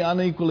not be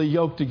unequally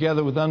yoked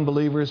together with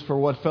unbelievers, for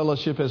what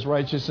fellowship has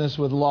righteousness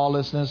with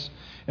lawlessness,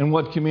 and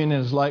what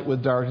communion is light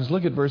with darkness.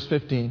 Look at verse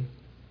 15.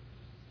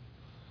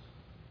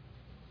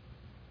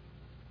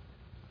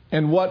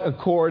 And what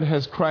accord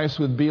has Christ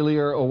with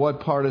Beliar, or what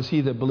part is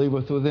he that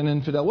believeth with an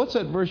infidel? What's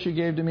that verse you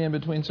gave to me in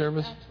between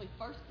service?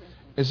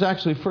 It's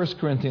actually 1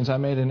 Corinthians. I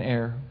made an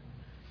error.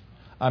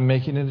 I'm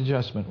making an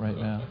adjustment right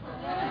now.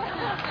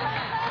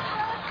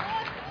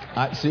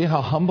 See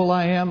how humble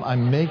I am?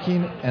 I'm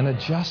making an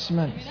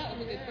adjustment.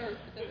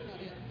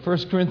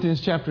 1 Corinthians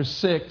chapter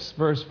 6,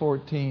 verse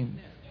 14.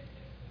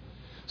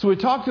 So we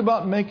talked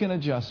about making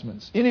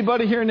adjustments.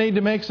 Anybody here need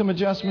to make some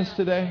adjustments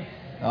today?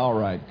 All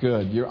right,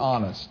 good. You're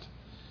honest.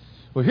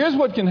 Well, here's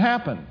what can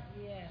happen.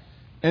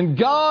 And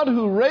God,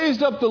 who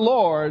raised up the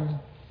Lord,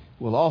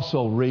 will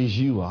also raise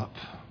you up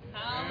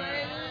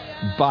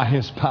by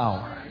His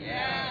power.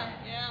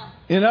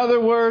 In other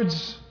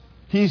words,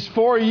 He's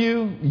for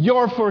you,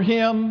 you're for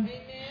Him.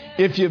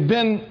 If you've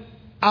been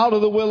out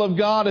of the will of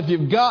God, if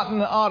you've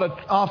gotten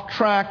off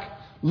track,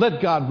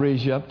 let God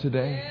raise you up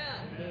today.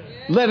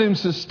 Let Him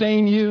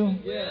sustain you.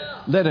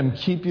 Let Him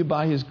keep you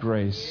by His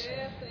grace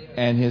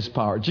and His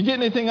power. Did you get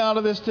anything out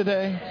of this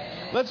today?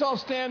 Let's all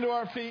stand to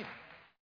our feet.